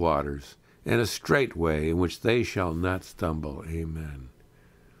of waters, in a straight way in which they shall not stumble. Amen.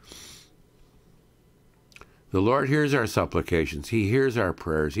 The Lord hears our supplications. He hears our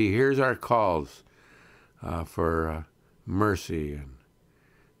prayers. He hears our calls for mercy.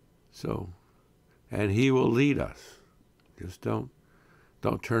 And He will lead us. Just don't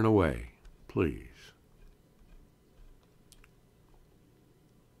turn away, please.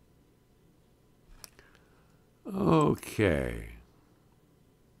 Okay.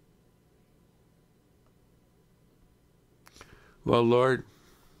 Well, Lord,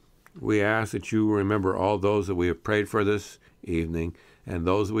 we ask that you remember all those that we have prayed for this evening and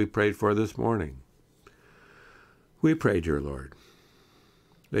those that we prayed for this morning. We pray, dear Lord,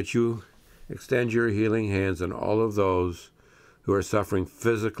 that you extend your healing hands on all of those who are suffering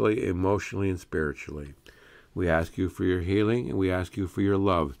physically, emotionally, and spiritually. We ask you for your healing, and we ask you for your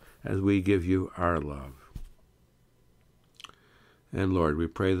love as we give you our love. And Lord, we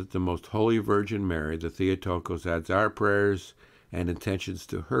pray that the Most Holy Virgin Mary, the Theotokos, adds our prayers and intentions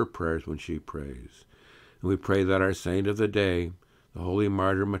to her prayers when she prays. And we pray that our saint of the day, the Holy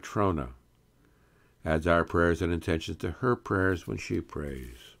Martyr Matrona, adds our prayers and intentions to her prayers when she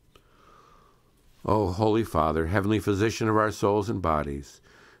prays. O Holy Father, Heavenly Physician of our souls and bodies,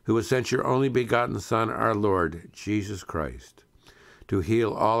 who has sent your only begotten Son, our Lord, Jesus Christ, to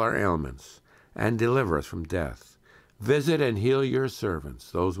heal all our ailments and deliver us from death, visit and heal your servants,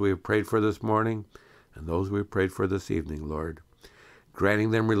 those we have prayed for this morning and those we have prayed for this evening, Lord,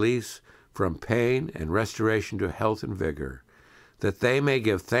 granting them release from pain and restoration to health and vigor, that they may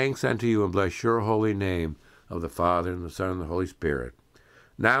give thanks unto you and bless your holy name of the Father and the Son and the Holy Spirit,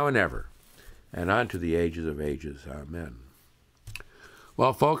 now and ever, and unto the ages of ages. Amen.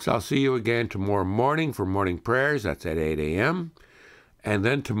 Well, folks, I'll see you again tomorrow morning for morning prayers. That's at 8 a.m. And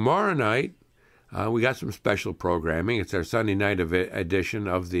then tomorrow night, we got some special programming. It's our Sunday night edition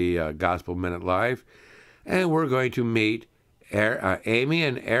of the Gospel Minute Live. And we're going to meet Amy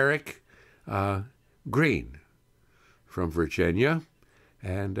and Eric Green from Virginia,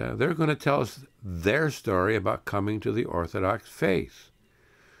 and they're going to tell us their story about coming to the Orthodox faith.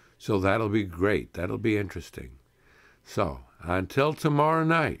 So that'll be great. That'll be interesting. So until tomorrow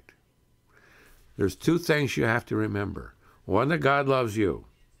night, there's two things you have to remember. One, that God loves you,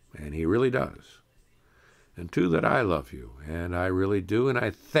 and he really does. And two, that I love you, and I really do, and I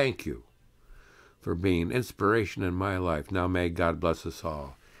thank you for being an inspiration in my life. Now may God bless us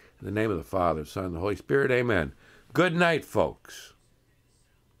all. In the name of the Father, Son, and the Holy Spirit, amen. Good night, folks.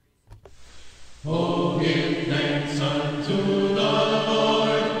 Oh, give thanks unto